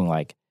 asking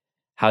like,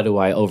 how do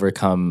I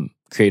overcome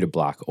creative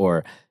block,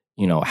 or,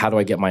 you know, how do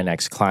I get my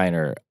next client,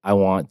 or I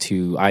want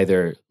to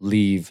either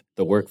leave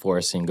the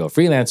workforce and go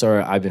freelance,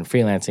 or I've been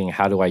freelancing.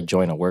 How do I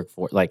join a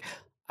workforce? Like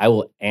I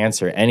will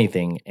answer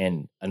anything,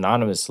 and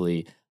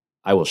anonymously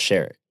I will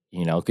share it,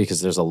 you know,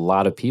 because there's a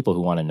lot of people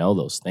who want to know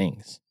those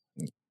things.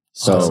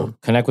 So awesome.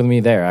 Connect with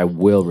me there. I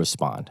will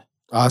respond.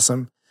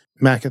 Awesome.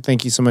 Maca,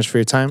 thank you so much for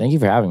your time. Thank you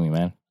for having me,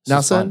 man.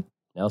 Nelson,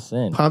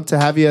 pumped to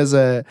have you as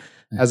a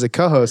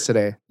co-host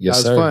today.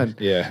 Yes, that was sir. fun.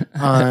 Yeah.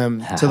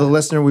 To the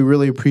listener, we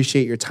really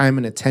appreciate your time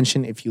and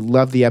attention. If you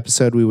love the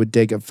episode, we would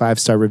dig a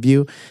 5-star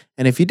review.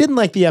 And if you didn't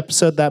like the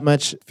episode that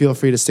much, feel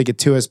free to stick it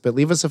to us, but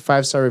leave us a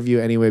 5-star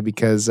review anyway,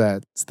 because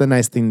it's the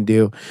nice thing to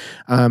do.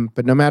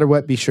 But no matter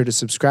what, be sure to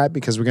subscribe,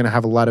 because we're going to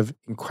have a lot of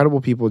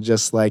incredible people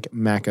just like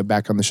Maca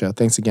back on the show.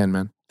 Thanks again,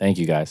 man. Thank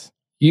you, guys.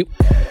 You.